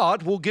perhaps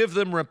God will give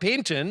them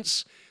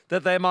repentance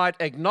that they might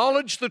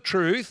acknowledge the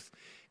truth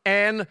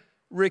and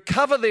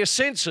recover their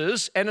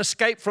senses and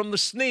escape from the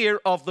snare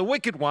of the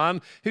wicked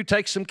one who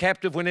takes them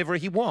captive whenever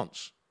he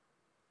wants.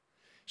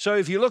 So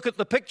if you look at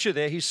the picture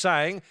there, he's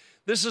saying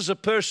this is a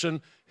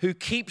person who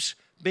keeps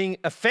being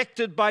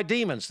affected by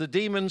demons. The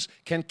demons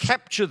can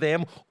capture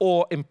them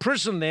or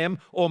imprison them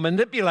or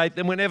manipulate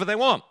them whenever they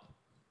want.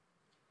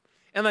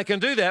 And they can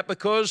do that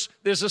because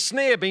there's a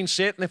snare being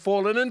set and they've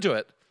fallen into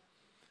it.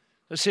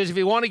 It says if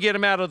you want to get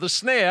them out of the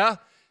snare,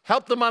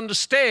 help them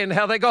understand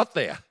how they got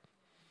there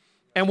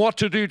and what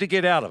to do to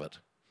get out of it.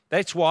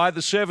 That's why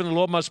the servant of the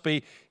Lord must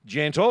be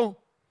gentle,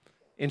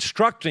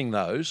 instructing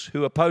those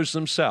who oppose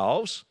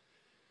themselves,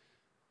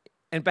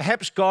 and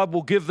perhaps God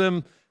will give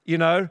them,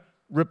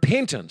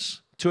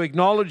 repentance to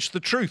acknowledge the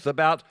truth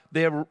about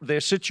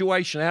their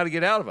situation, how to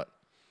get out of it.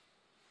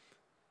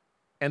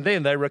 And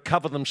then they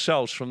recover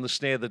themselves from the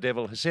snare the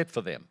devil has set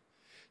for them.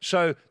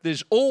 So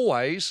there's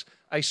always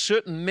a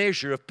certain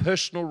measure of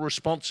personal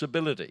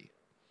responsibility.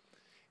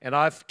 And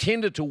I've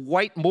tended to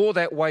wait more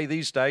that way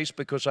these days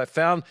because I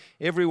found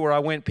everywhere I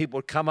went, people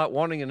would come up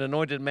wanting an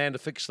anointed man to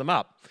fix them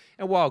up.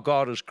 And while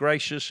God is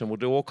gracious and will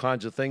do all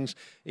kinds of things,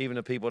 even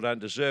if people don't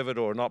deserve it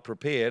or are not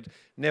prepared,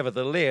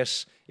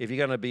 nevertheless, if you're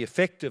going to be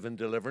effective in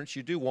deliverance,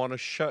 you do want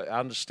to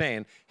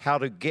understand how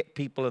to get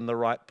people in the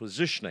right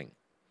positioning.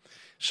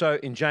 So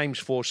in James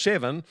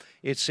 4:7,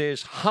 it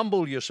says,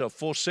 humble yourself.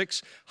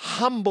 4:6,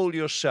 humble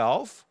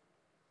yourself,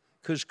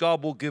 because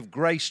God will give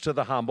grace to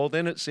the humble.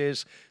 Then it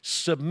says,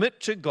 submit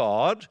to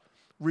God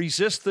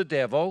resist the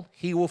devil,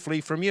 he will flee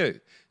from you.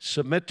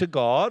 Submit to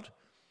God,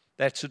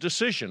 that's a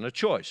decision, a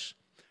choice.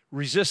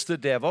 Resist the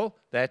devil,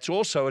 that's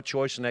also a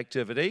choice and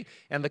activity,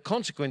 and the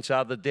consequence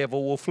are the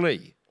devil will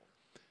flee.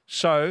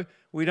 So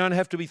we don't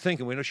have to be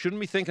thinking, we shouldn't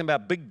be thinking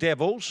about big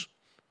devils,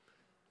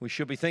 we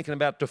should be thinking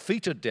about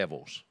defeated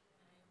devils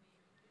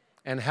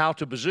and how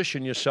to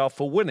position yourself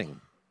for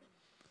winning.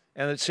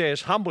 And it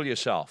says, humble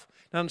yourself.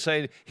 It doesn't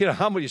say,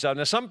 humble yourself.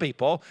 Now, some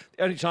people,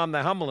 the only time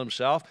they humble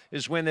themselves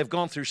is when they've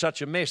gone through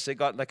such a mess, they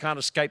can't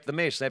escape the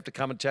mess. They have to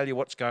come and tell you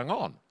what's going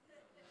on.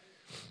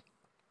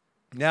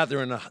 Now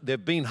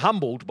they've been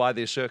humbled by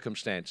their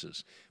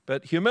circumstances.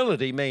 But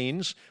humility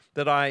means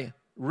that I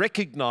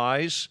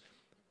recognize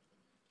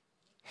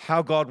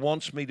how God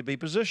wants me to be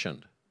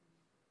positioned,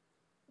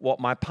 what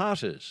my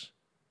part is.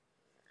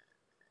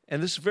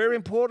 And this is very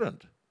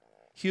important.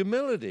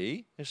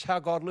 Humility is how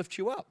God lifts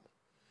you up.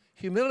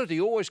 Humility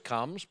always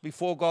comes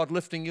before God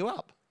lifting you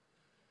up.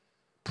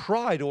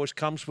 Pride always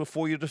comes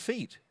before your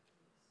defeat.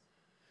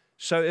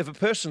 So if a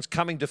person's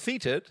coming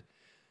defeated,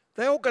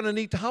 they're all going to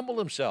need to humble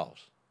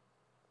themselves.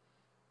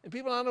 And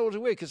people aren't always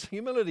aware, because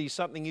humility is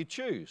something you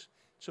choose.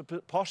 It's a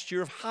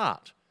posture of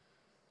heart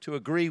to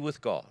agree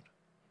with God,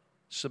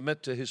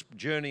 submit to his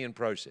journey and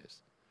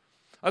process.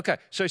 Okay,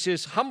 so he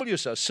says, humble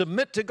yourself,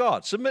 submit to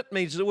God. Submit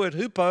means the word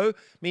hupo,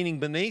 meaning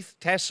beneath,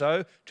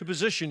 tasso, to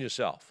position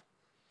yourself.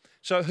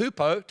 So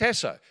hupo,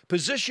 tasso,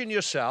 position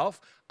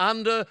yourself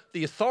under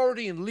the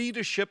authority and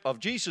leadership of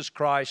Jesus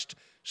Christ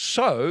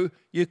so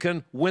you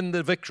can win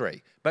the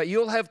victory. But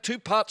you'll have two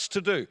parts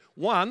to do.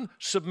 One,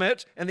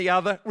 submit, and the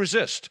other,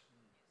 resist.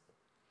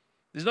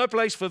 There's no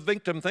place for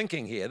victim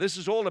thinking here. This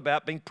is all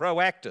about being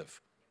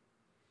proactive.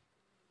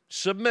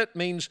 Submit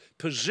means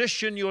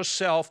position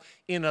yourself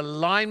in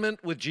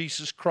alignment with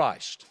Jesus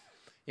Christ.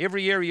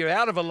 Every area you're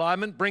out of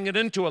alignment, bring it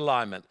into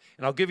alignment.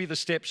 And I'll give you the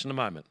steps in a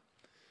moment.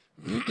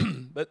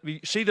 But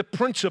we see the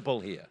principle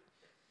here,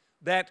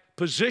 that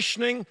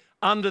positioning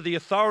under the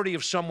authority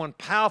of someone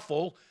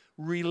powerful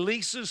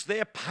releases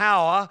their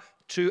power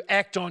to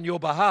act on your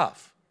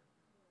behalf.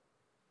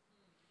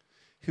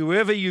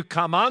 Whoever you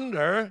come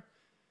under,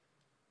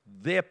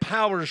 their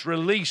power is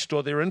released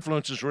or their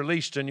influence is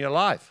released in your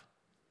life.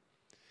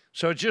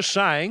 So it's just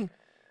saying,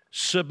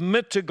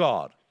 submit to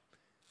God.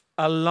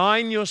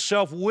 Align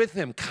yourself with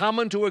him. Come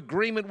into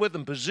agreement with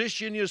him.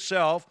 Position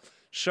yourself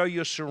so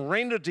you're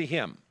surrendered to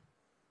him.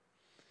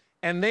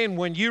 And then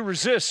when you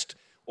resist,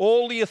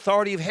 all the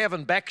authority of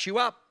heaven backs you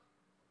up.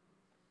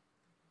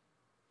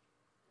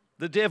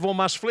 The devil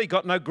must flee,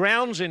 got no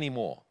grounds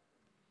anymore.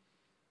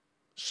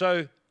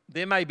 So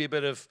there may be a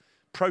bit of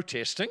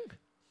protesting.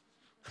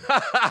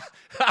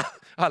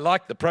 I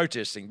like the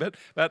protesting bit,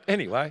 but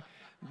anyway,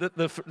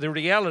 the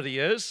reality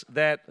is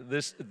that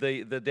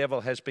the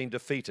devil has been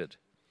defeated.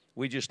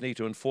 We just need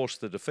to enforce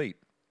the defeat.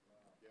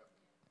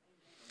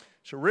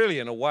 So really,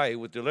 in a way,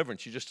 with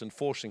deliverance, you're just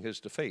enforcing his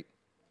defeat.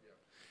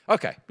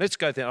 Okay, let's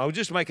go then. I'll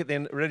just make it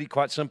then really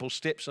quite simple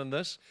steps in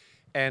this.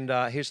 And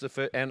here's the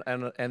first,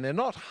 and they're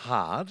not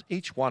hard,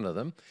 each one of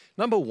them.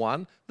 Number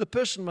one, the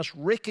person must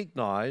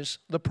recognize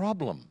the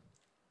problem.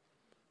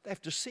 They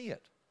have to see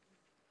it.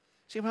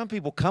 See, when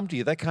people come to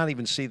you, they can't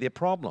even see their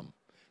problem,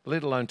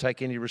 let alone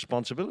take any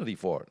responsibility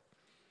for it.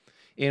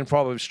 In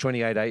Proverbs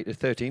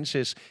 28:13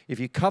 says, if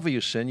you cover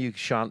your sin, you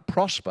shan't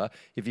prosper.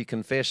 If you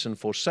confess and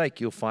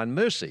forsake, you'll find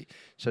mercy.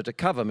 So to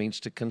cover means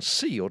to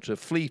conceal, to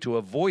flee, to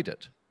avoid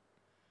it.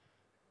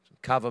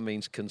 Cover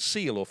means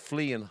conceal or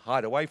flee and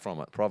hide away from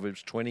it.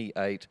 Proverbs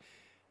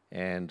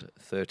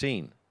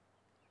 28:13.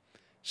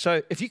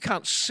 So if you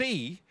can't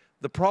see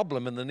the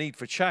problem and the need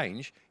for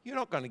change, you're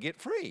not going to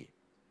get free.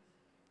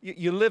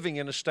 You're living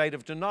in a state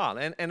of denial.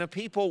 And if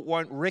people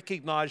won't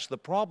recognize the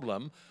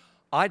problem,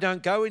 I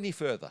don't go any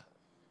further.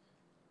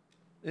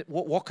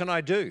 What can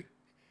I do?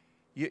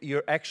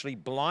 You're actually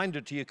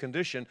blinded to your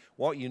condition.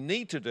 What you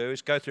need to do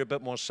is go through a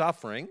bit more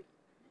suffering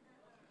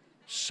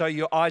so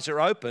your eyes are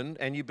open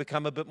and you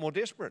become a bit more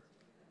desperate.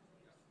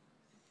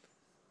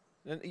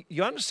 And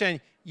you understand,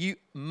 you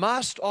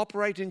must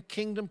operate in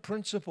kingdom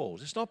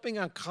principles. It's not being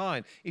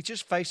unkind. It's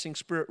just facing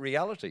spirit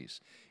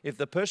realities. If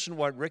the person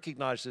won't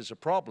recognize there's a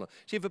problem.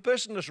 See, if a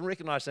person doesn't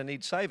recognize they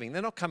need saving,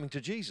 they're not coming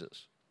to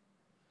Jesus.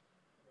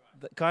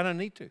 They kind of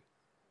need to.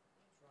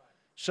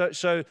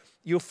 So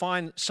you'll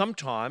find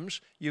sometimes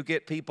you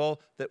get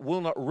people that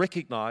will not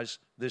recognize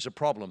there's a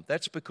problem.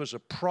 That's because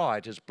of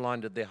pride has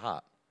blinded their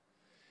heart.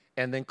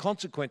 And then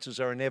consequences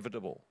are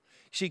inevitable.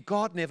 See,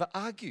 God never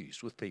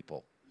argues with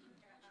people.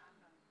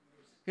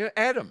 You know,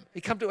 Adam,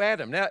 he come to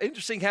Adam. Now,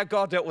 interesting how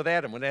God dealt with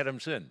Adam when Adam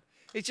sinned.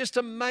 It's just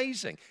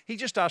amazing. He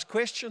just asked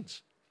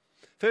questions.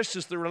 First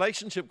is the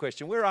relationship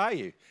question. Where are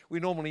you? We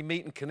normally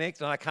meet and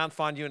connect, and I can't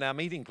find you in our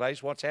meeting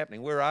place. What's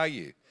happening? Where are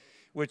you?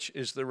 Which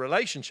is the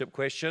relationship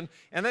question,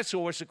 and that's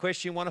always the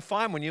question you want to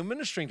find when you're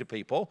ministering to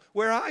people.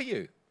 Where are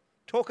you?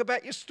 Talk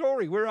about your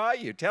story. Where are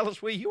you? Tell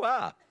us where you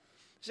are.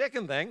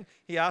 Second thing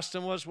he asked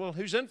him was, well,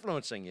 who's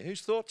influencing you?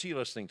 Whose thoughts are you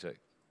listening to?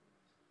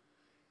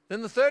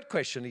 Then the third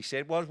question he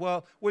said was,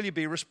 well, will you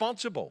be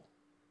responsible?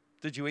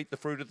 Did you eat the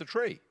fruit of the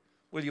tree?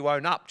 Will you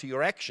own up to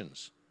your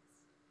actions?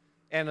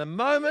 And the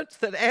moment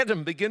that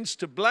Adam begins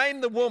to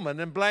blame the woman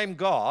and blame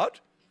God,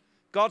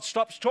 God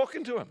stops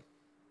talking to him.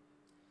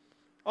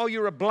 Oh,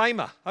 you're a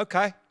blamer.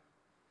 Okay.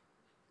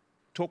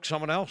 Talk to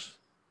someone else.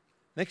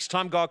 Next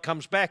time God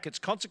comes back, it's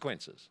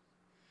consequences.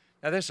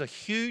 Now, there's a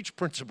huge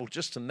principle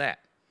just in that.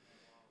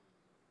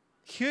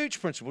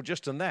 Huge principle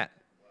just in that.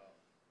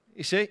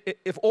 You see,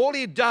 if all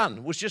he had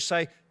done was just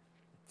say,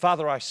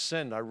 Father, I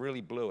sinned. I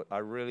really blew it.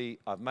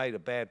 I've made a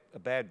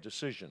bad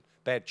decision,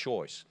 bad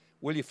choice.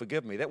 Will you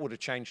forgive me? That would have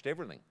changed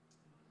everything.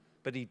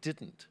 But he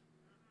didn't.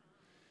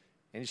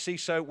 And you see,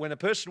 so when a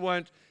person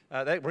won't,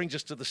 that brings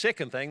us to the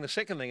second thing. The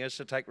second thing is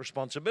to take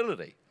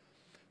responsibility.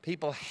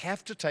 People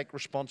have to take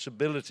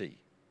responsibility.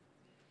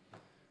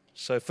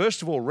 So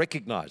first of all,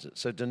 recognize it.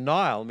 So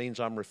denial means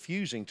I'm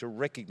refusing to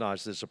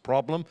recognize there's a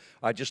problem.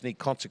 I just need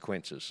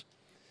consequences.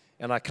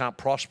 And I can't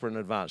prosper in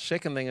advance.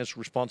 Second thing is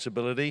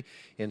responsibility.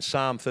 In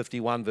Psalm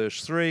 51,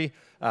 verse 3,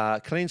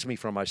 cleanse me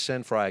from my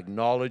sin, for I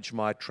acknowledge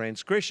my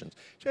transgressions.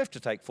 So we have to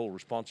take full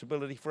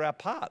responsibility for our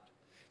part.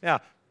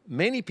 Now,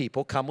 many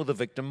people come with a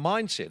victim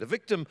mindset. A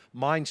victim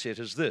mindset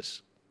is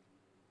this.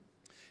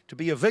 To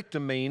be a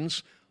victim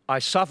means I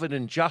suffered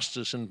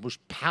injustice and was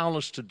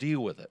powerless to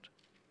deal with it.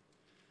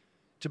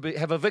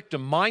 Have a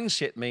victim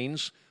mindset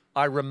means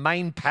I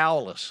remain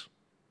powerless.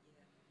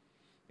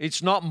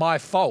 It's not my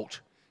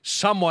fault.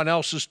 Someone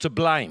else is to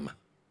blame.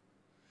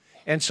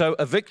 And so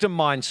a victim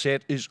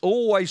mindset is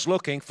always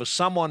looking for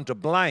someone to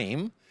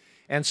blame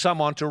and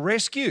someone to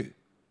rescue.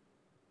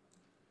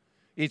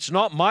 It's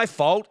not my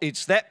fault,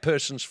 it's that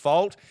person's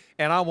fault,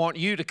 and I want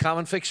you to come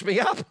and fix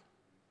me up.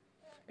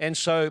 And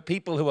so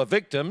people who are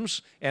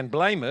victims and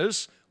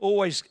blamers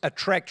always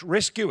attract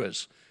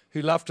rescuers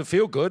who love to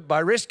feel good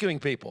by rescuing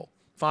people.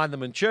 Find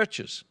them in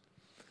churches.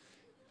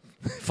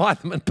 Find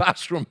them in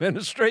pastoral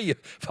ministry, you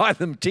find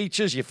them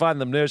teachers, you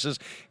find them nurses.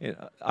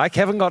 I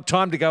haven't got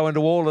time to go into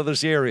all of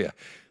this area,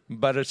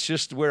 but it's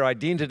just where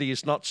identity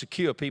is not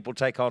secure, people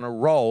take on a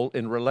role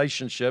in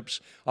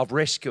relationships of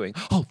rescuing.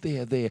 Oh,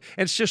 there. And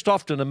it's just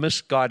often a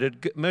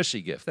misguided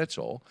mercy gift, that's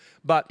all.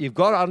 But you've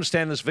got to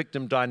understand this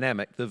victim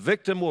dynamic. The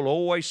victim will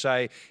always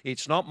say,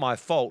 it's not my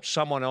fault,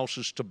 someone else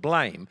is to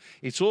blame.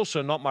 It's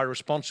also not my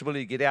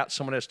responsibility to get out,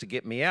 someone has to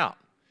get me out.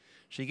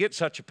 So you get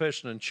such a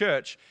person in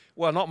church,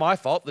 well, not my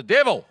fault, the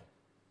devil.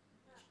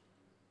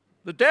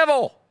 The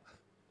devil.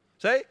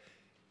 See?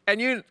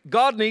 And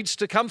God needs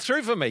to come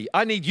through for me.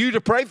 I need you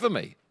to pray for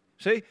me.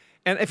 See?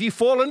 And if you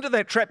fall into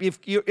that trap,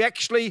 you're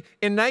actually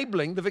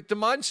enabling the victim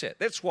mindset.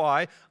 That's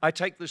why I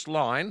take this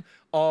line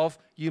of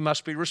you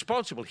must be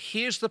responsible.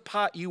 Here's the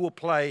part you will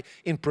play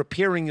in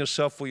preparing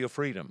yourself for your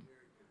freedom.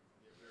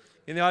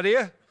 Any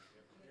idea?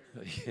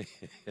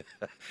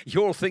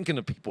 You're all thinking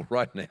of people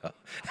right now.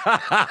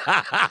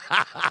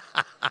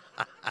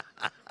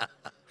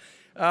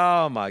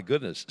 Oh, my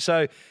goodness.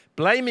 So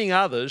blaming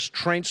others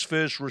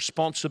transfers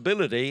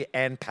responsibility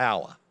and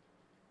power.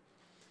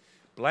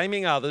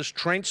 Blaming others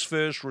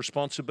transfers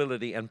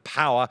responsibility and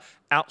power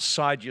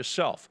outside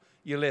yourself.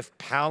 You're left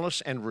powerless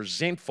and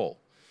resentful.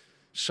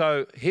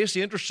 So here's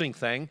the interesting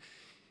thing,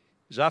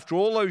 is after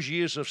all those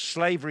years of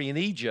slavery in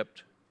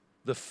Egypt,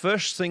 the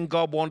first thing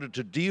God wanted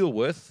to deal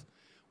with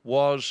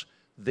was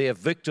their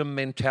victim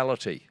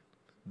mentality,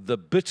 the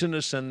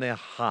bitterness in their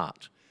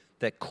heart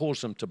that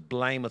caused them to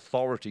blame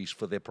authorities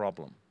for their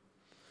problem.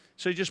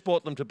 So he just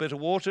brought them to bitter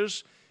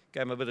waters,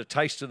 gave them a bit of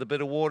taste of the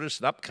bitter waters,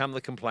 and up come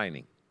the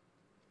complaining.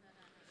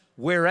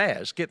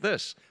 Whereas, get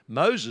this,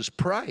 Moses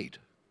prayed,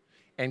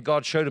 and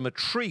God showed him a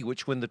tree,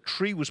 which when the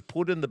tree was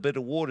put in the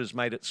bitter waters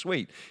made it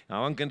sweet.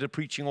 Now, I'm going to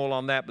preaching all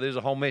on that, but there's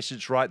a whole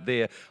message right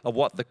there of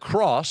what the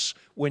cross,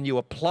 when you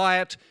apply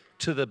it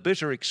to the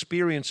bitter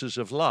experiences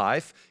of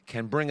life,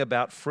 can bring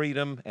about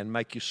freedom and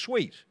make you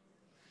sweet.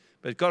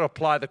 But you've got to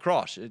apply the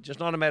cross. It's just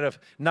not a matter of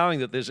knowing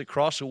that there's a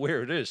cross or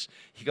where it is.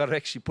 You've got to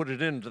actually put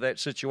it into that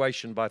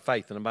situation by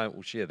faith. In a moment,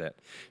 we'll share that.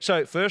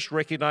 So first,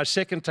 recognize.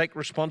 Second, take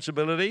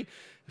responsibility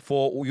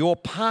for your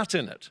part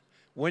in it.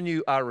 When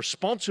you are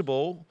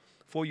responsible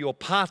for your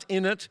part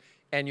in it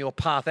and your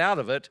path out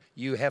of it,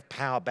 you have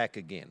power back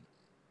again.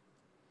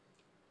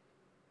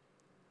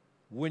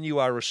 When you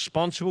are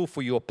responsible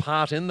for your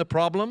part in the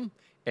problem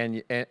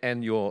and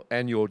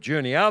your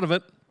journey out of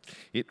it,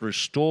 it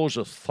restores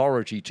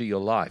authority to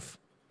your life.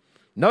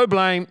 No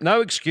blame,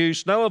 no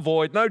excuse, no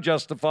avoid, no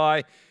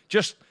justify.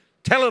 Just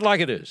tell it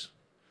like it is.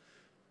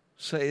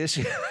 Say this.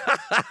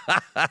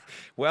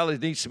 Well, there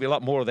needs to be a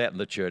lot more of that in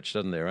the church,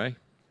 doesn't there, eh?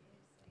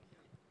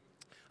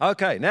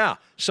 Okay, now,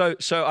 so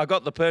I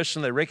got the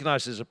person, they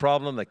recognize there's a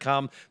problem, they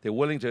come, they're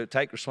willing to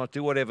take responsibility,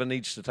 do whatever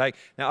needs to take.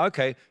 Now,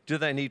 okay, do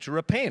they need to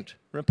repent?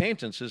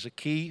 Repentance is a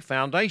key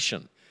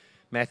foundation.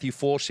 Matthew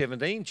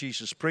 4:17,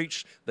 Jesus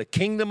preached, the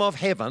kingdom of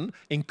heaven,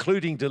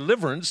 including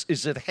deliverance,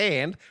 is at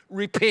hand.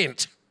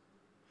 Repent.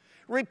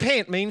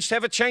 Repent means to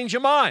have a change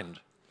of mind.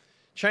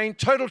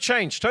 Total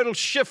change, total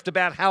shift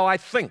about how I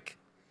think.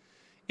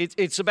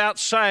 It's about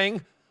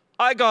saying,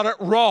 I got it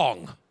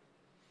wrong.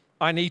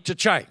 I need to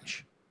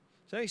change.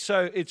 See?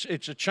 So it's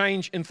a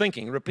change in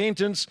thinking.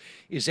 Repentance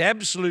is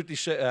absolutely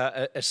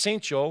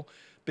essential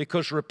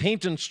because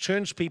repentance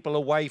turns people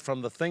away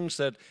from the things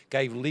that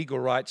gave legal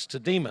rights to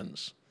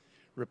demons.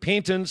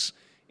 Repentance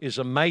is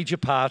a major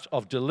part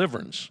of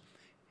deliverance.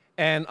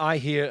 And I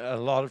hear a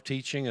lot of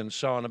teaching and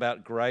so on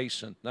about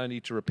grace and no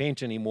need to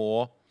repent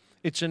anymore.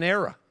 It's an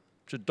error.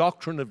 It's a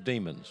doctrine of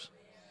demons.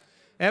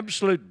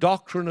 Absolute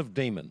doctrine of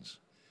demons.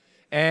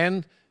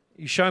 And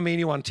you show me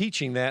anyone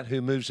teaching that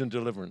who moves in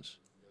deliverance.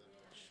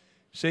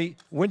 See,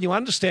 when you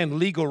understand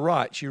legal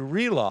rights, you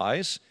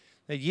realize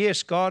that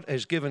yes, God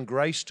has given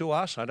grace to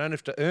us. I don't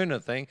have to earn a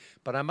thing,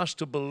 but I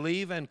must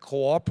believe and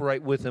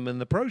cooperate with Him in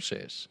the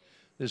process.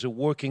 There's a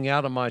working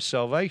out of my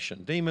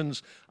salvation.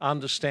 Demons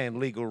understand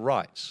legal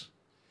rights.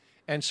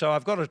 And so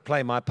I've got to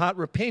play my part.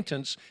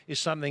 Repentance is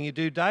something you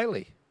do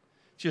daily.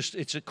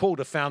 It's called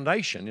a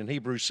foundation. In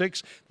Hebrews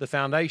 6, the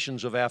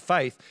foundations of our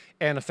faith.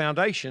 And a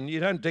foundation, you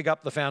don't dig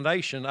up the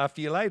foundation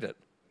after you laid it.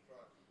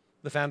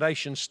 The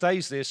foundation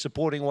stays there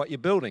supporting what you're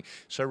building.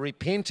 So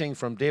repenting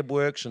from dead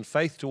works and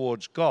faith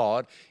towards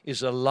God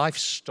is a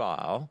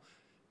lifestyle.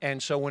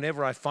 And so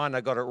whenever I find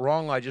I got it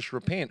wrong, I just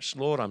repent.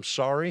 Lord, I'm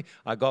sorry,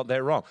 I got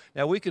that wrong.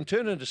 Now, we can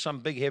turn it into some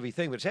big, heavy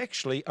thing, but it's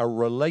actually a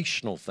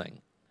relational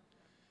thing.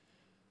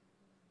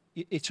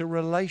 It's a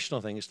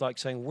relational thing. It's like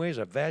saying, where's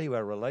I value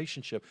our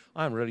relationship?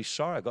 I'm really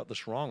sorry I got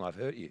this wrong. I've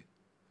hurt you.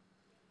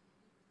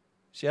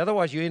 See,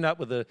 otherwise you end up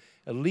with a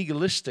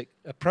legalistic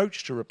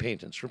approach to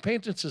repentance.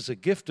 Repentance is a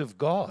gift of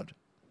God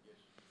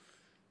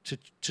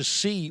to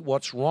see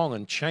what's wrong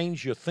and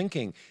change your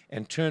thinking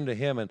and turn to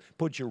Him and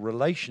put your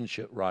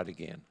relationship right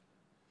again.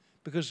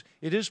 Because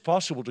it is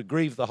possible to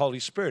grieve the Holy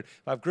Spirit.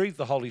 If I've grieved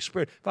the Holy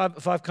Spirit,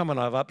 if I've come and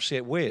I've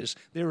upset Wes,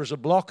 there is a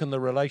block in the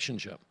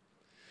relationship.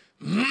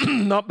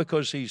 Not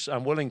because he's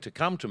unwilling to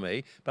come to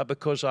me, but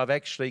because I've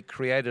actually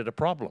created a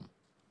problem.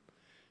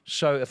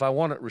 So if I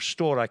want it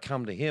restored, I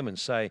come to Him and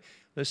say,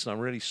 listen, I'm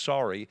really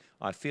sorry.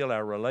 I feel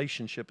our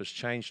relationship has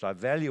changed. I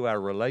value our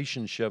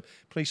relationship.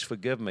 Please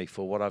forgive me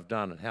for what I've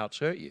done and how it's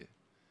hurt you.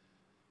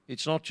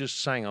 It's not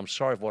just saying I'm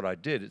sorry for what I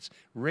did. It's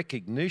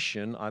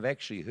recognition I've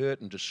actually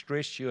hurt and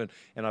distressed you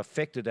and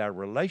affected our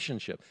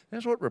relationship.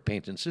 That's what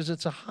repentance is.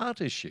 It's a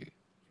heart issue.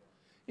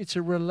 It's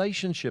a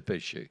relationship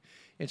issue.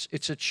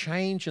 It's a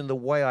change in the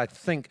way I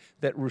think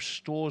that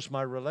restores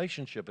my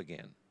relationship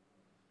again.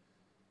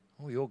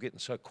 Oh, you're getting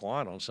so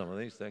quiet on some of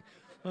these things.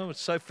 Oh,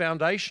 it's so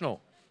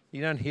foundational.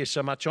 You don't hear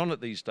so much on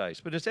it these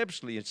days, but it's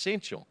absolutely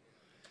essential.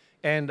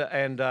 And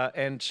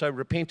so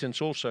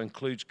repentance also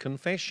includes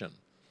confession.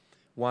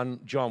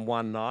 John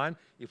 1:9,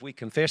 if we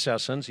confess our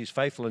sins, He's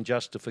faithful and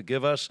just to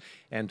forgive us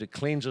and to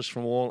cleanse us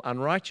from all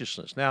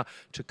unrighteousness. Now,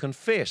 to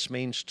confess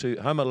means to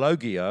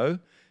homologio,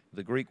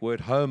 the Greek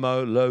word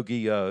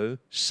homologio,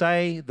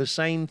 say the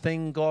same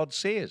thing God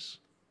says.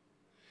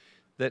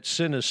 That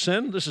sin is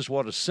sin, this is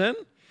what is sin,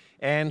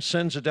 and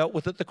sins are dealt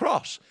with at the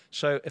cross.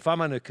 So if I'm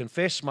going to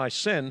confess my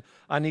sin,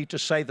 I need to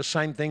say the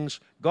same things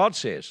God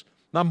says.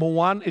 Number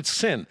one, it's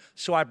sin.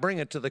 So I bring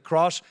it to the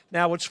cross.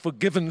 Now it's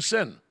forgiven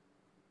sin.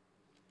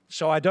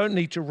 So I don't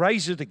need to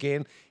raise it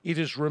again. It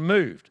is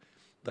removed.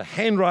 The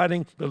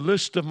handwriting, the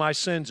list of my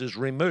sins is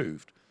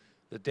removed.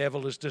 The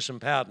devil is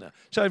disempowered now.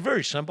 So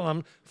very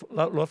simple.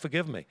 Lord,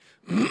 forgive me.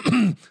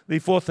 The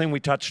fourth thing we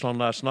touched on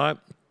last night,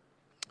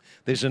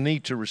 there's a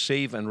need to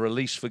receive and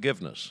release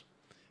forgiveness.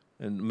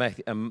 In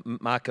Mark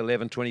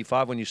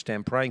 11:25, when you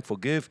stand praying,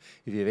 forgive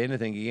if you have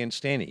anything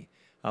against any.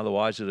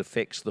 Otherwise, it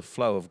affects the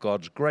flow of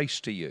God's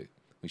grace to you.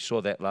 We saw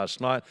that last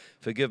night.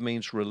 Forgive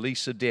means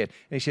release a debt.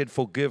 And He said,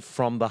 forgive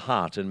from the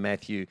heart in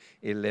Matthew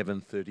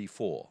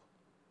 11:34.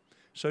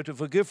 So to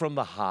forgive from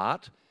the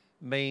heart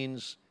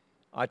means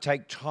I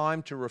take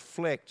time to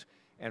reflect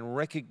and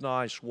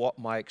recognize what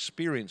my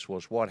experience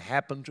was, what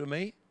happened to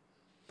me.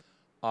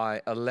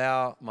 I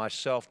allow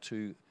myself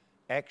to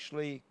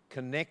actually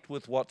connect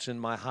with what's in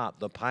my heart,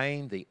 the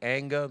pain, the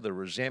anger, the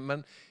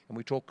resentment. And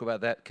we talk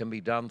about that can be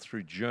done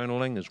through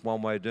journaling is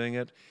one way of doing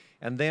it.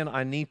 And then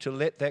I need to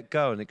let that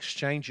go and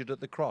exchange it at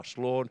the cross.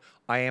 Lord,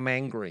 I am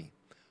angry.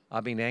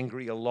 I've been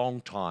angry a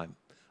long time.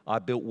 I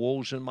built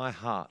walls in my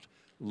heart.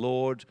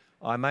 Lord,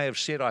 I may have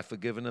said I've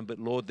forgiven him, but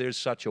Lord, there's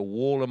such a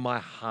wall in my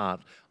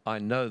heart. I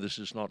know this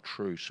is not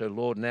true. So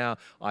Lord, now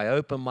I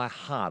open my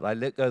heart. I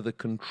let go of the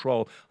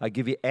control. I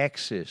give you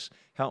access.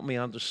 Help me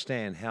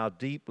understand how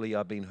deeply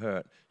I've been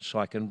hurt so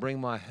I can bring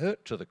my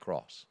hurt to the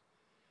cross.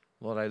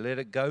 Lord, I let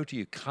it go to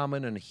you. Come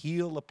in and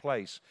heal the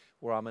place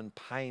where I'm in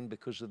pain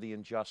because of the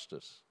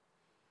injustice.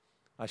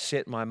 I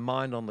set my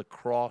mind on the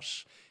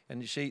cross.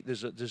 And you see,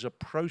 there's a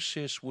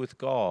process with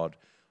God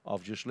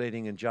of just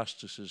letting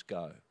injustices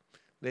go.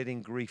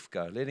 Letting grief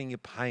go, letting your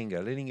pain go,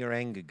 letting your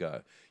anger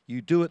go. You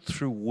do it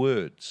through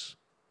words.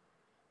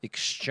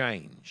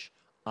 Exchange.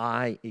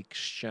 I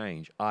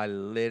exchange. I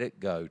let it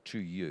go to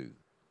you.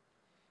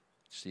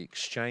 It's the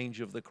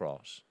exchange of the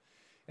cross.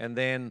 And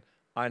then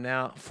I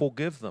now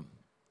forgive them.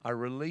 I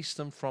release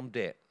them from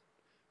debt,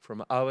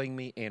 from owing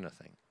me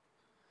anything.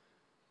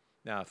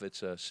 Now, if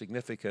it's a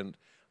significant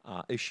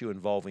issue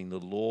involving the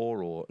law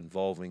or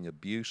involving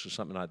abuse or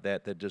something like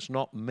that, that does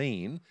not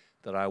mean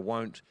that I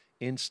won't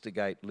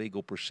instigate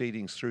legal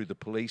proceedings through the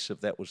police if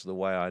that was the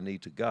way I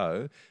need to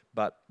go.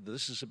 But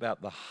this is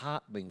about the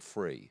heart being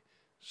free.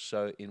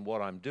 So in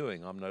what I'm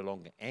doing, I'm no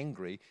longer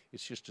angry.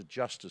 It's just a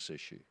justice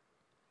issue.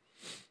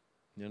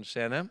 You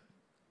understand that?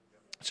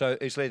 So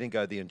it's letting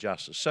go of the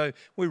injustice. So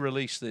we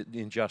release the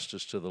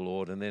injustice to the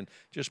Lord and then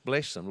just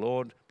bless them.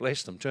 Lord,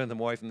 bless them. Turn them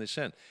away from their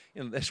sin.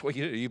 That's what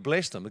you do. You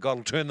bless them. God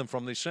will turn them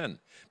from their sin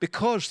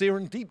because they're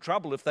in deep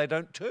trouble if they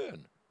don't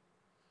turn.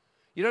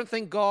 You don't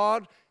think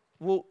God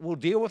will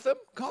deal with them?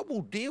 God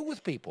will deal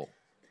with people.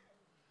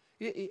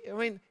 I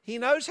mean, he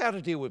knows how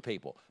to deal with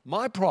people.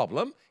 My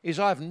problem is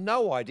I have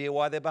no idea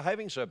why they're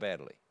behaving so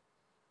badly.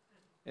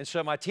 And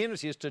so my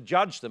tendency is to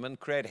judge them and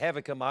create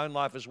havoc in my own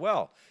life as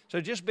well. So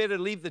just better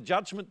leave the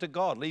judgment to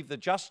God, leave the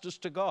justice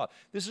to God.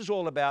 This is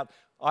all about,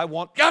 I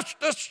want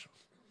justice.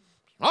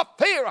 Not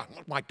fair. I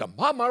want my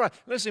demand.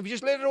 Listen, if you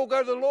just let it all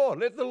go to the Lord,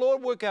 let the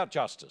Lord work out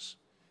justice.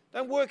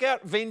 Don't work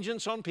out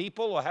vengeance on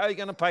people or how you're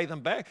going to pay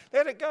them back.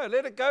 Let it go.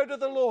 Let it go to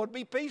the Lord.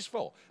 Be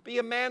peaceful. Be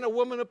a man or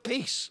woman of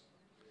peace.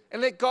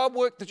 And let God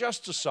work the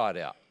justice side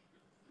out.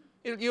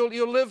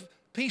 You'll live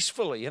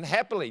peacefully and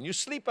happily, and you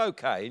sleep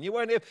okay, and you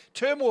won't have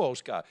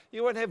turmoils go.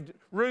 You won't have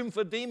room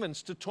for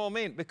demons to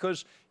torment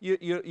because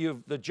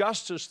you've the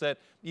justice that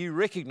you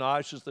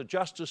recognize is the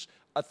justice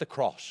at the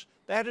cross.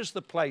 That is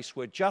the place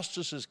where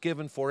justice is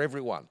given for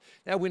everyone.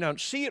 Now, we don't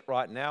see it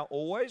right now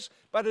always,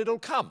 but it'll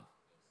come.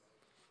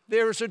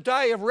 There is a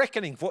day of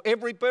reckoning for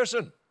every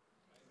person.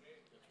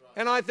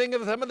 And I think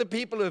of some of the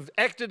people who have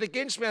acted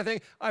against me.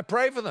 I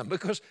pray for them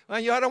because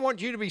I don't want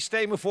you to be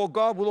standing before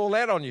God with all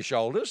that on your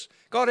shoulders.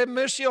 God, have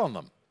mercy on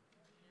them.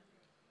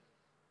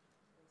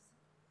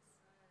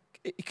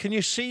 Can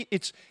you see?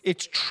 It's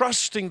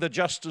trusting the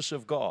justice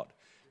of God.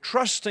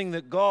 Trusting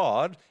that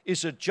God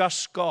is a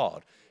just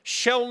God.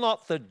 Shall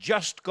not the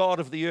just God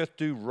of the earth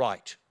do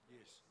right?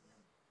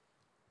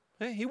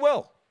 Yes. He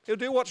will. He'll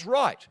do what's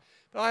right.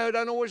 But I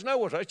don't always know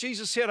what's right.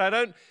 Jesus said,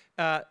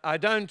 I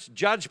don't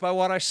judge by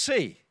what I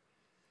see.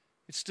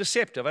 It's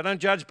deceptive. I don't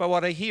judge by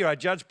what I hear. I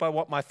judge by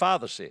what my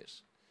Father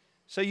says.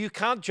 So you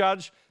can't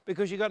judge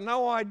because you've got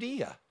no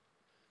idea.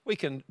 We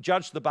can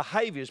judge the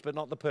behaviors, but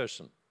not the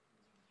person.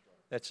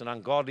 That's an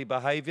ungodly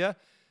behavior.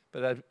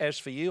 But as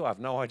for you, I have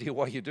no idea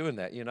why you're doing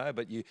that,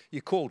 but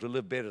you're called to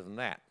live better than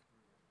that.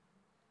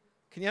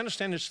 Can you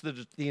understand? It's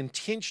the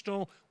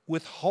intentional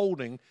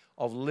withholding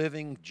of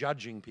living,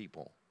 judging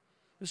people.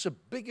 This is a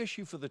big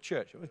issue for the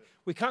church.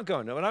 We can't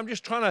go into it. And I'm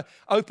just trying to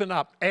open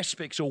up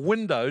aspects or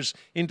windows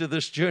into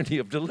this journey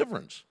of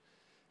deliverance.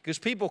 Because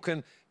people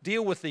can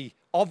deal with the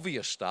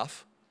obvious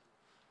stuff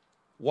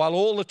while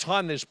all the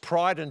time there's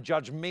pride and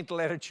judgmental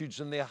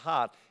attitudes in their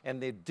heart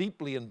and they're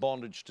deeply in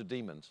bondage to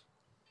demons.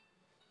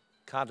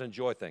 Can't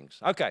enjoy things.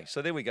 Okay,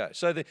 so there we go.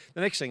 So the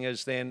next thing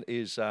is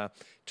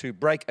to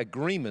break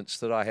agreements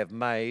that I have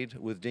made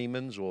with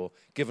demons or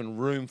given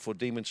room for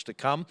demons to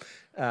come.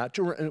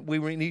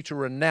 We need to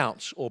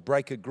renounce or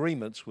break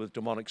agreements with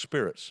demonic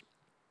spirits.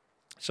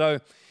 So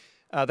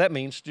that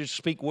means to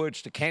speak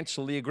words to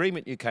cancel the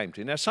agreement you came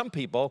to. Now, some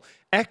people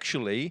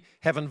actually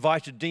have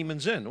invited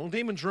demons in. Well,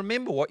 demons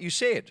remember what you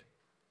said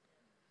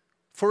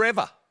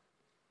forever.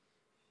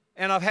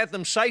 And I've had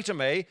them say to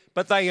me,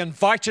 but they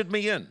invited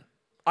me in.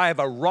 I have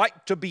a right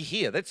to be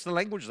here. That's the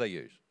language they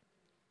use.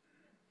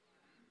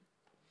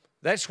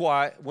 That's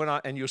why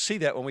and you'll see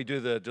that when we do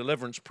the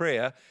deliverance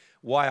prayer,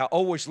 why I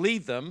always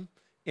lead them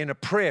in a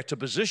prayer to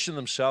position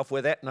themselves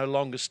where that no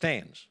longer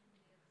stands.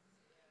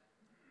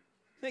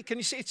 Can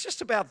you see? It's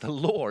just about the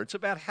law. It's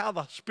about how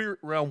the spirit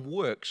realm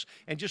works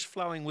and just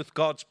flowing with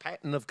God's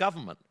pattern of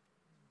government.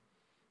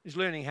 He's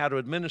learning how to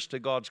administer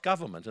God's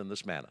government in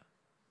this manner.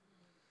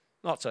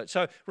 Not so.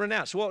 So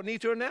renounce. What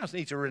need to renounce?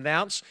 Need to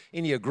renounce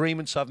any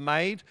agreements I've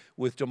made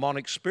with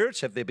demonic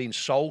spirits. Have there been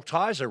soul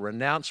ties? I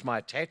renounce my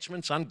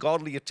attachments,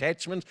 ungodly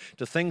attachments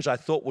to things I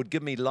thought would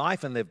give me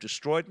life and they've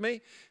destroyed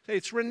me.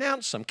 It's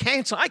renounce them.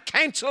 Cancel. I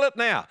cancel it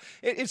now.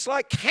 It's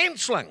like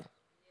canceling.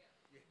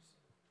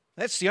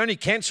 That's the only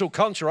cancel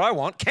culture I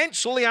want.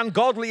 Cancel the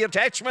ungodly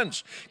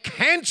attachments.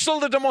 Cancel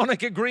the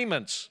demonic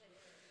agreements.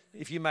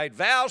 If you made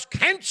vows,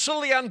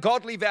 cancel the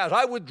ungodly vows.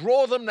 I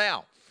withdraw them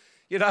now.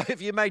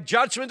 If you made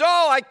judgment,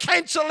 I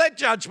cancel that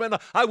judgment.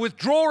 I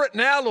withdraw it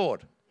now,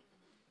 Lord.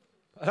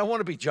 I don't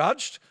want to be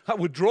judged. I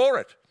withdraw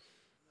it.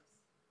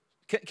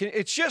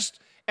 It's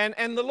just,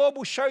 and the Lord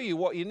will show you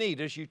what you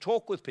need as you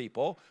talk with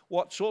people,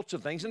 what sorts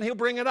of things, and He'll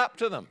bring it up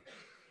to them.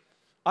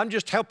 I'm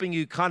just helping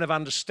you kind of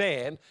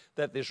understand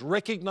that there's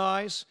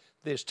recognize,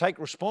 there's take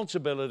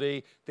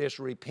responsibility, there's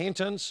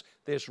repentance,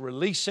 there's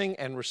releasing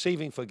and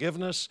receiving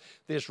forgiveness,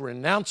 there's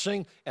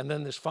renouncing, and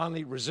then there's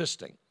finally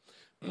resisting.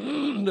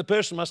 The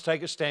person must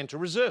take a stand to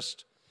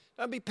resist.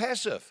 Don't be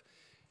passive.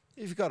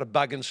 If you've got a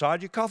bug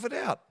inside, you cough it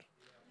out.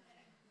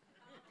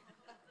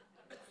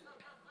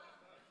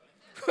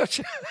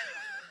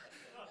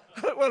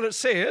 Well, it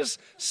says,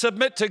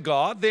 submit to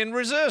God, then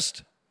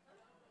resist.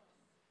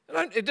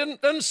 It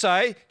didn't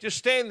say, just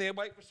stand there,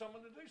 wait for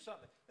someone to do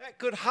something. That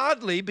could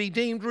hardly be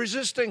deemed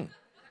resisting.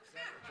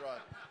 That's right.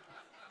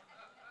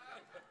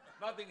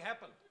 Nothing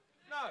happened.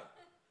 No.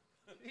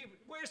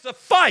 Where's the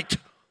fight?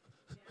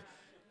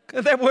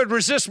 That word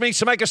resist means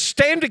to make a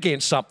stand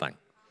against something.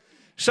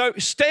 So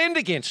stand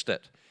against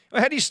it.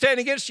 Well, how do you stand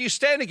against it? You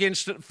stand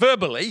against it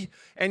verbally,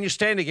 and you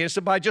stand against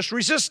it by just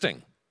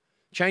resisting,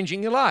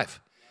 changing your life.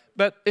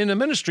 But in a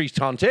ministry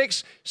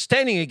context,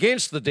 standing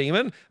against the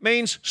demon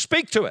means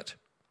speak to it.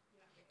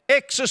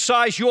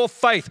 Exercise your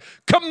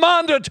faith.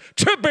 Command it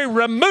to be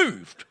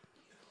removed.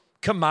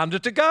 Command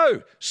it to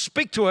go.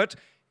 Speak to it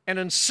and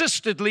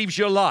insist it leaves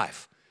your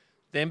life.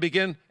 Then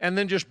begin, and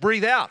then just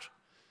breathe out.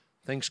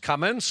 Things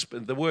come in,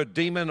 the word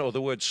demon or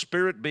the word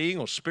spirit being,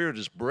 or spirit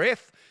is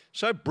breath.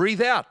 So breathe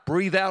out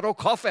or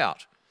cough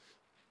out.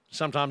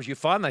 Sometimes you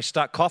find they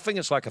start coughing,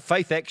 it's like a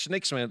faith action,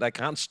 next minute they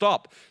can't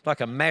stop,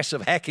 like a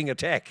massive hacking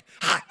attack.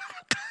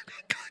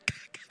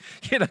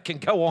 It can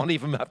go on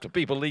even after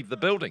people leave the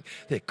building.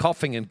 They're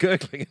coughing and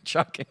gurgling and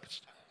choking.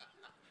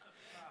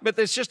 But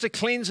there's just a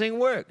cleansing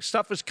work.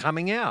 Stuff is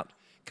coming out.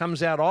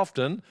 Comes out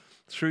often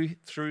through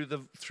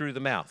the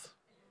mouth.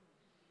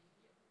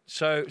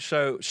 So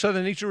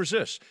they need to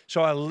resist.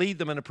 So I'll lead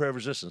them in a prayer of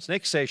resistance.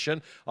 Next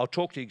session, I'll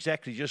talk to you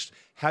exactly just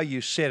how you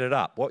set it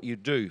up, what you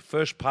do.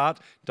 First part,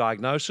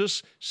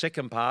 diagnosis.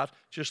 Second part,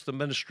 just the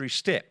ministry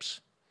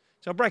steps.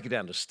 So I'll break it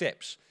down to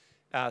steps.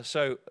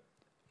 So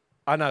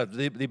I know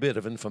the bit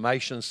of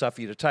information and stuff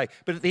for you to take,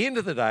 but at the end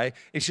of the day,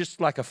 it's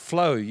just like a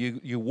flow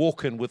you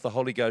walk in with the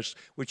Holy Ghost,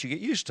 which you get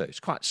used to. It's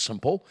quite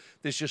simple.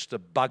 There's just a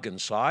bug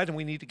inside, and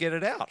we need to get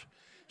it out.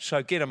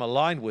 So get them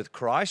aligned with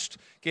Christ,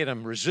 get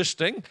them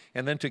resisting,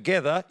 and then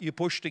together, you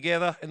push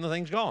together, and the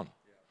thing's gone.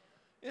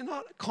 It's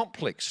not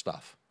complex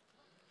stuff.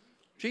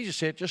 Jesus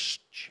said, just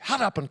shut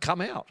up and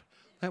come out.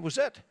 That was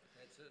it.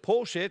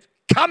 Paul said,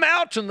 come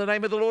out in the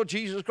name of the Lord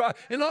Jesus Christ.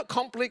 It's not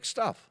complex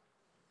stuff.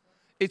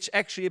 It's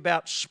actually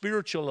about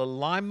spiritual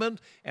alignment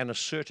and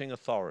asserting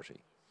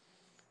authority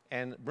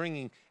and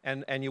bringing,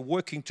 and you're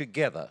working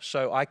together.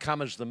 So I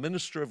come as the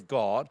minister of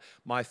God.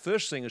 My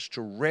first thing is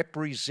to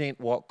represent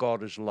what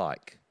God is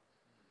like.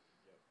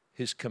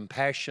 His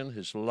compassion,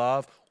 His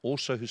love,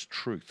 also His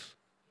truth.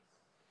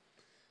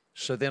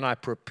 So then I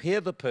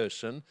prepare the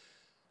person,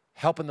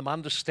 helping them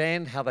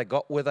understand how they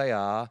got where they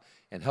are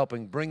and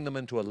helping bring them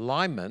into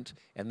alignment,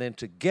 and then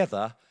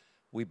together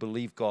we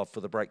believe God for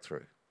the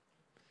breakthrough.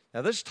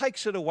 Now, this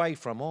takes it away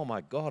from, oh,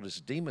 my God,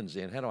 there's demons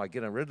in. How do I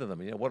get rid of them?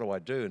 What do I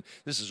do? And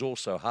this is all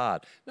so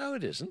hard. No,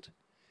 it isn't.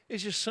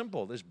 It's just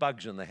simple. There's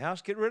bugs in the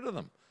house. Get rid of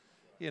them.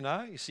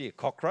 You see a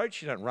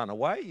cockroach, you don't run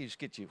away. You just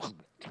get you.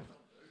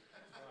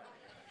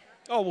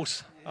 Oh, well,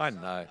 I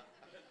know.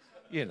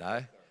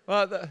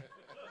 Well,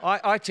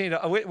 I tend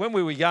to, when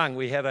we were young,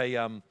 I had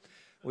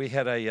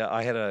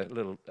a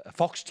little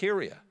fox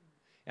terrier.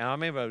 And I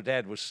remember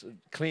Dad was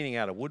cleaning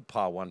out a wood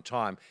pile one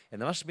time,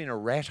 and there must have been a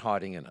rat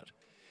hiding in it.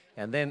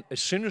 And then as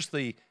soon as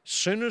the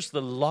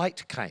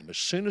light came, as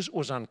soon as it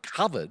was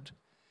uncovered,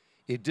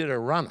 it did a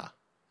runner,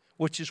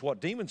 which is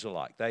what demons are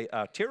like. They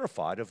are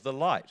terrified of the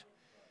light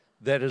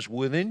that is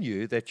within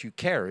you, that you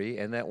carry,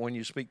 and that when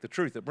you speak the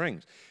truth, it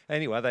brings.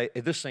 Anyway,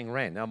 this thing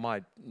ran.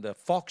 Now, the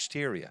fox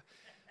terrier,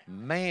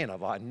 man,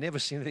 have I never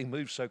seen anything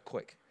move so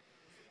quick.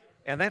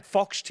 And that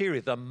fox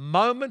terrier, the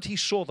moment he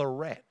saw the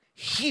rat,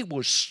 he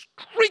was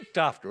streaked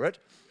after it,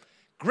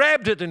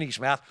 grabbed it in his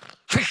mouth,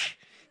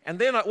 and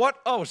then it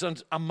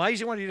was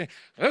amazing. What did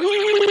he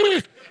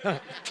do?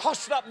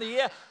 Tossed it up in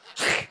the air.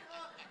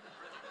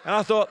 And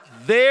I thought,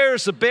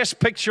 there's the best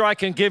picture I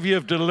can give you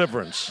of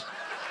deliverance.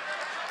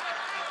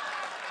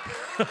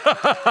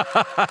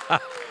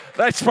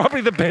 That's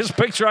probably the best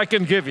picture I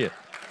can give you.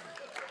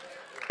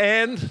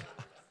 And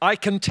I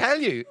can tell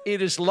you,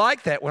 it is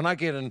like that when I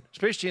get in,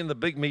 especially in the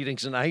big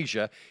meetings in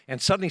Asia,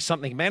 and suddenly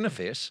something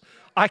manifests.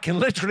 I can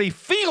literally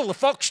feel the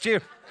fox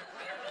terrier.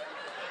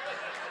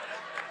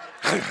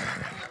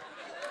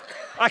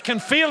 I can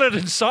feel it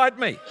inside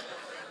me.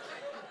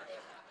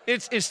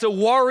 It's the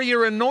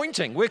warrior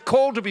anointing. We're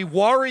called to be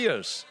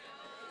warriors.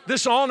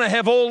 This honor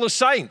have all the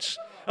saints.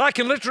 I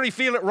can literally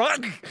feel it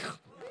right.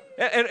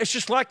 And it's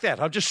just like that.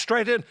 I'm just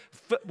straight in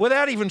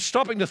without even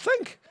stopping to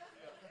think.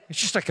 It's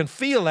just I can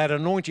feel that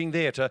anointing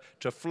there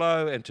to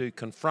flow and to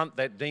confront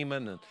that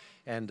demon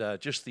and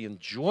just the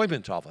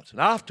enjoyment of it.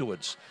 And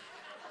afterwards,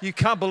 you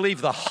can't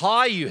believe the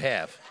high you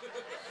have.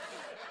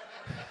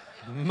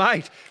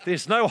 Mate,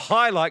 there's no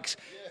high like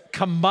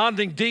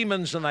commanding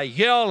demons and they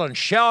yell and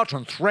shout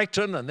and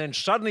threaten and then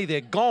suddenly they're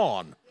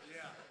gone.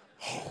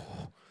 Oh.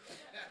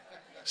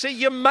 See,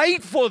 you're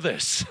made for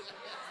this.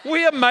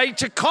 We are made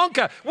to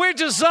conquer. We're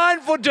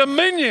designed for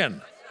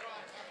dominion.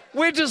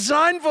 We're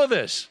designed for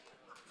this.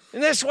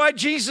 And that's why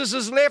Jesus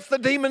has left the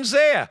demons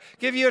there.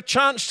 Give you a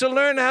chance to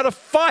learn how to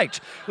fight,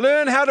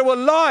 learn how to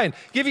align,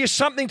 give you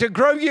something to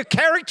grow your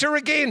character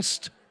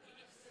against.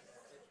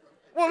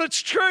 Well,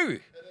 it's true.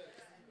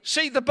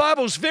 See, the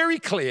Bible's very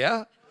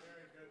clear.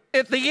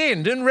 At the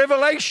end, in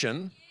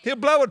Revelation, he'll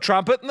blow a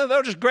trumpet and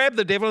they'll just grab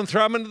the devil and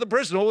throw him into the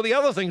prison, all the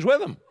other things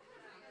with him.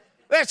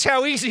 That's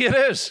how easy it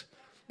is.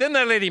 Then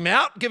they let him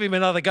out, give him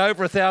another go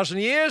for 1,000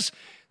 years.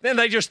 Then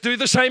they just do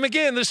the same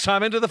again, this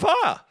time into the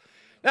fire.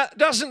 Now,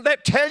 doesn't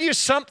that tell you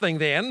something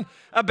then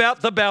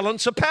about the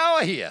balance of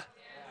power here?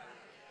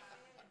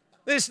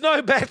 There's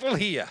no battle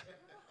here.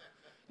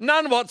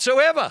 None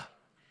whatsoever.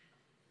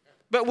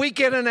 But we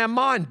get in our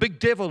mind, big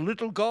devil,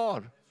 little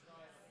God.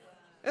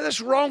 And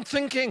that's wrong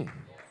thinking.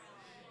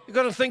 You've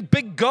got to think,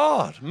 big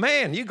God.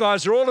 Man, you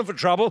guys are all in for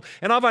trouble,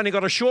 and I've only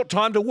got a short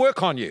time to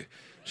work on you.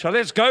 So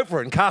let's go for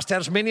it and cast out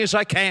as many as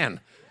I can.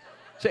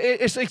 So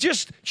it's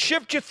just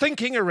shift your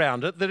thinking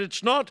around it, that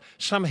it's not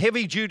some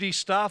heavy-duty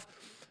stuff,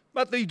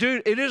 but it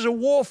is a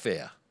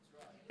warfare.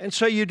 And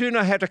so you do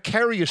know how to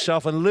carry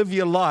yourself and live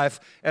your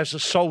life as a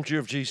soldier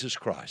of Jesus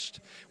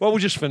Christ. Well, we'll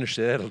just finish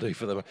there. That'll do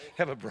for them.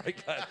 Have a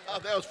break later. Oh,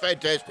 that was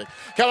fantastic.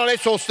 Come on,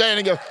 let's all stand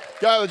and go.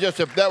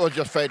 That was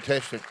just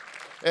fantastic.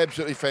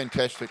 Absolutely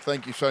fantastic.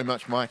 Thank you so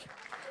much, Mike.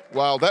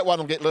 Wow, that one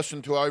will get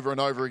listened to over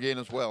and over again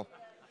as well.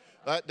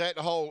 That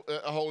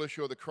whole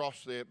issue of the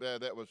cross there,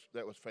 that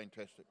was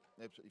fantastic.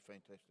 Absolutely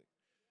fantastic.